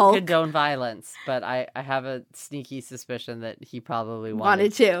I the don't Hulk? condone violence, but I have a sneaky susption that he probably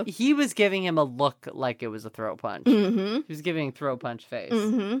Wanted to. He was giving him a look like it was a throat punch. Mm-hmm. He was giving throat punch face.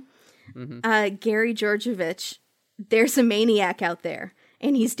 Mm-hmm. Mm-hmm. Gary Georgievich, there's a maniac out there,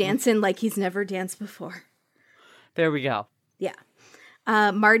 and he's dancing like he's never danced before. There we go. Yeah.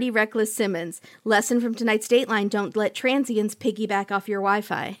 Marty Reckless Simmons, lesson from tonight's Dateline, don't let transients piggyback off your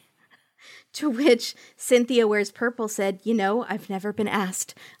Wi-Fi. To which Cynthia Wears Purple said, I've never been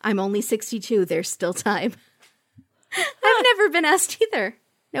asked. I'm only 62. There's still time. I've never been asked either.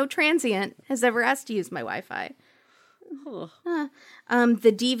 No transient has ever asked to use my Wi-Fi.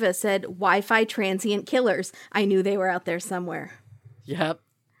 The Diva said, Wi-Fi transient killers. I knew they were out there somewhere. Yep.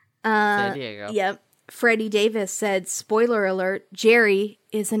 San Diego. Yep. Freddie Davis said, spoiler alert, Jerry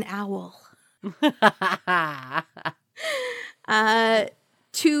is an owl.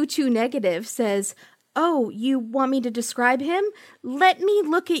 22 Negative says, oh, you want me to describe him? Let me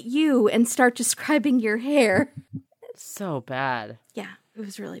look at you and start describing your hair. So bad. Yeah, it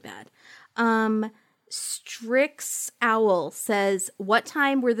was really bad. Strix Owl says, what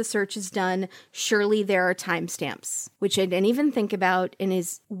time were the searches done? Surely there are timestamps, which I didn't even think about, and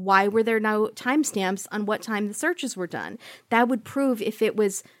is why were there no timestamps on what time the searches were done? That would prove if it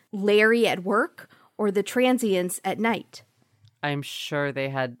was Larry at work or the transients at night. I'm sure they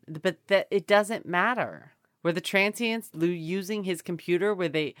had, but it doesn't matter. Were the transients using his computer?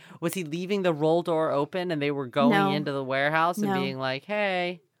 Was he leaving the roll door open and they were going into the warehouse and being like,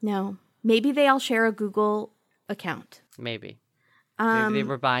 hey? No. Maybe they all share a Google account. Maybe. Maybe they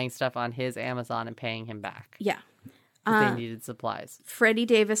were buying stuff on his Amazon and paying him back. Yeah. They needed supplies. Freddie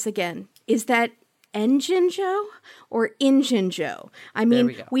Davis again. Is that Engine Joe or Injun Joe? I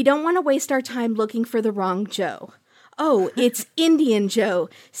mean, we don't want to waste our time looking for the wrong Joe. Oh, it's Indian Joe.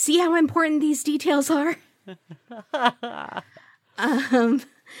 See how important these details are?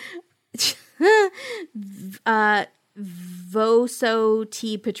 Voso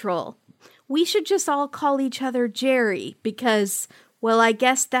T Patrol. We should just all call each other Jerry because, well, I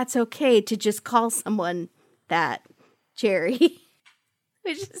guess that's okay to just call someone that Jerry.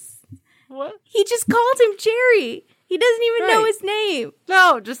 What? He just called him Jerry. He doesn't even know his name.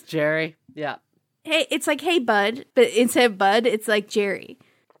 No, just Jerry. Yeah. Hey, it's like, hey, bud. But instead of bud, it's like Jerry.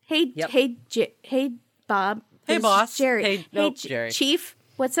 Hey, hey, Bob. Hey, boss. Jerry. Hey, Jerry. Chief.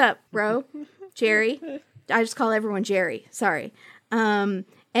 What's up, bro? Jerry. I just call everyone Jerry. Sorry.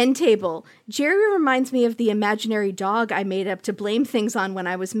 End table. Jerry reminds me of the imaginary dog I made up to blame things on when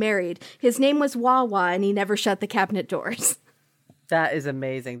I was married. His name was Wawa, and he never shut the cabinet doors. That is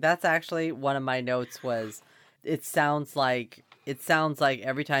amazing. That's actually one of my notes was, it sounds like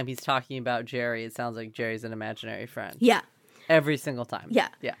every time he's talking about Jerry, it sounds like Jerry's an imaginary friend. Yeah. Every single time. Yeah.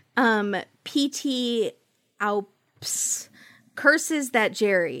 Yeah. P.T. Alps curses that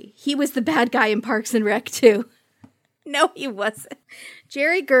Jerry. He was the bad guy in Parks and Rec, too. No, he wasn't.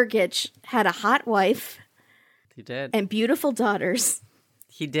 Jerry Gergich had a hot wife. He did. And beautiful daughters.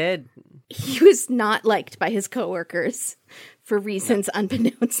 He did. He was not liked by his coworkers for reasons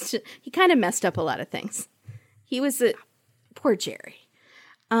unbeknownst to... He kind of messed up a lot of things. He was a... Poor Jerry.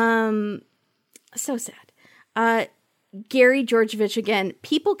 So sad. Gary Georgievich again.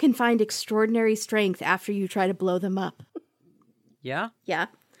 People can find extraordinary strength after you try to blow them up. Yeah? Yeah.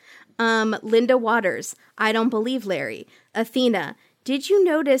 Linda Waters. I don't believe Larry. Athena. Did you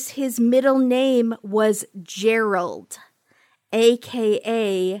notice his middle name was Gerald?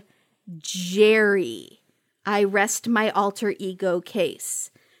 A.K.A. Jerry. I rest my alter ego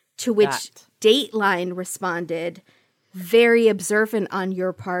case. To which Dateline responded, very observant on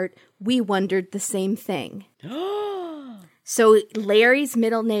your part. We wondered the same thing. So Larry's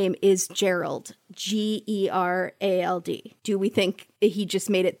middle name is Gerald. Gerald. Do we think he just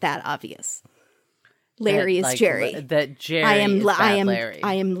made it that obvious? Larry is Jerry. That Jerry is Larry.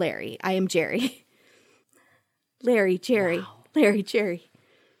 I am Larry. I am Jerry. Larry, Jerry. Wow. Larry, Jerry.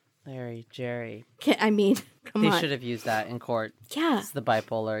 Larry, Jerry. I mean, come on. They should have used that in court. Yeah. It's the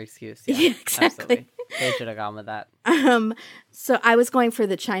bipolar excuse. Yeah, exactly. Absolutely. They should have gone with that. So I was going for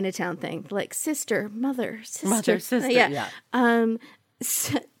the Chinatown thing, like sister, mother, sister. Mother, sister, yeah.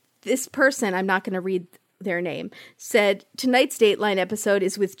 So this person, I'm not going to read their name, said, tonight's Dateline episode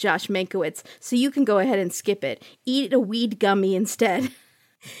is with Josh Mankiewicz, so you can go ahead and skip it. Eat a weed gummy instead.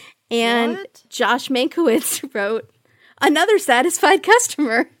 And What? Josh Mankiewicz wrote, another satisfied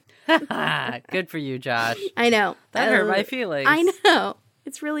customer. Good for you, Josh. I know. That hurt my feelings. I know.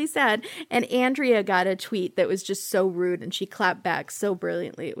 It's really sad. And Andrea got a tweet that was just so rude, and she clapped back so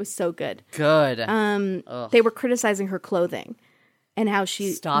brilliantly. It was so good. Good. They were criticizing her clothing and how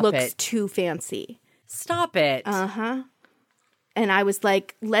she looks too fancy. Stop it. And I was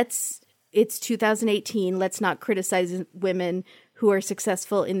like, it's 2018. Let's not criticize women who are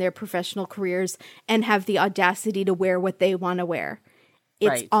successful in their professional careers and have the audacity to wear what they want to wear.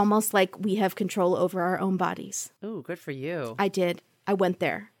 It's almost like we have control over our own bodies. Ooh, good for you. I did. I went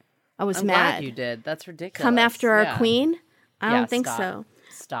there. I was I'm mad. glad you did. That's ridiculous. Come after our queen? I don't think stop. so.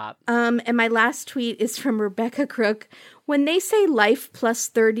 Stop. And my last tweet is from Rebecca Crook. When they say life plus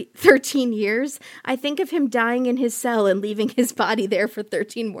 13 years, I think of him dying in his cell and leaving his body there for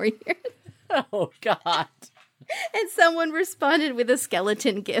 13 more years. Oh, God. And someone responded with a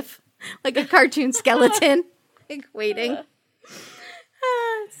skeleton gif, like a cartoon skeleton, like waiting.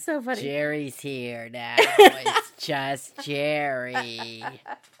 It's so funny. Jerry's here now. It's just Jerry.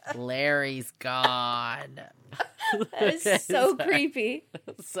 Larry's gone. That is so creepy.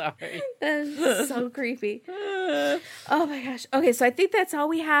 Sorry. That is so creepy. Oh my gosh. Okay, so I think that's all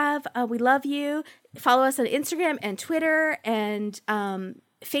we have. We love you. Follow us on Instagram and Twitter and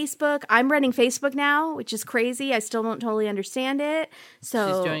Facebook. I'm running Facebook now, which is crazy. I still don't totally understand it. So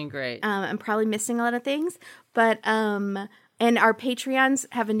she's doing great. I'm probably missing a lot of things. But and our Patreons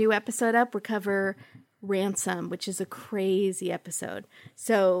have a new episode up. We cover Ransom, which is a crazy episode.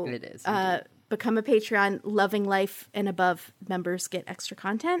 So it is. Become a Patreon. Loving Life and Above members get extra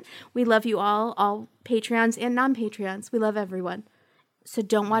content. We love you all Patreons and non-Patreons. We love everyone. So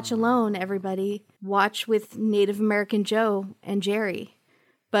don't watch alone, everybody. Watch with Native American Joe and Jerry.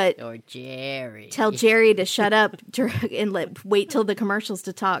 Or Jerry. Tell Jerry to shut up and wait till the commercials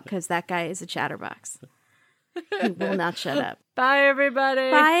to talk, because that guy is a chatterbox. He will not shut up. Bye,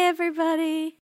 everybody. Bye, everybody.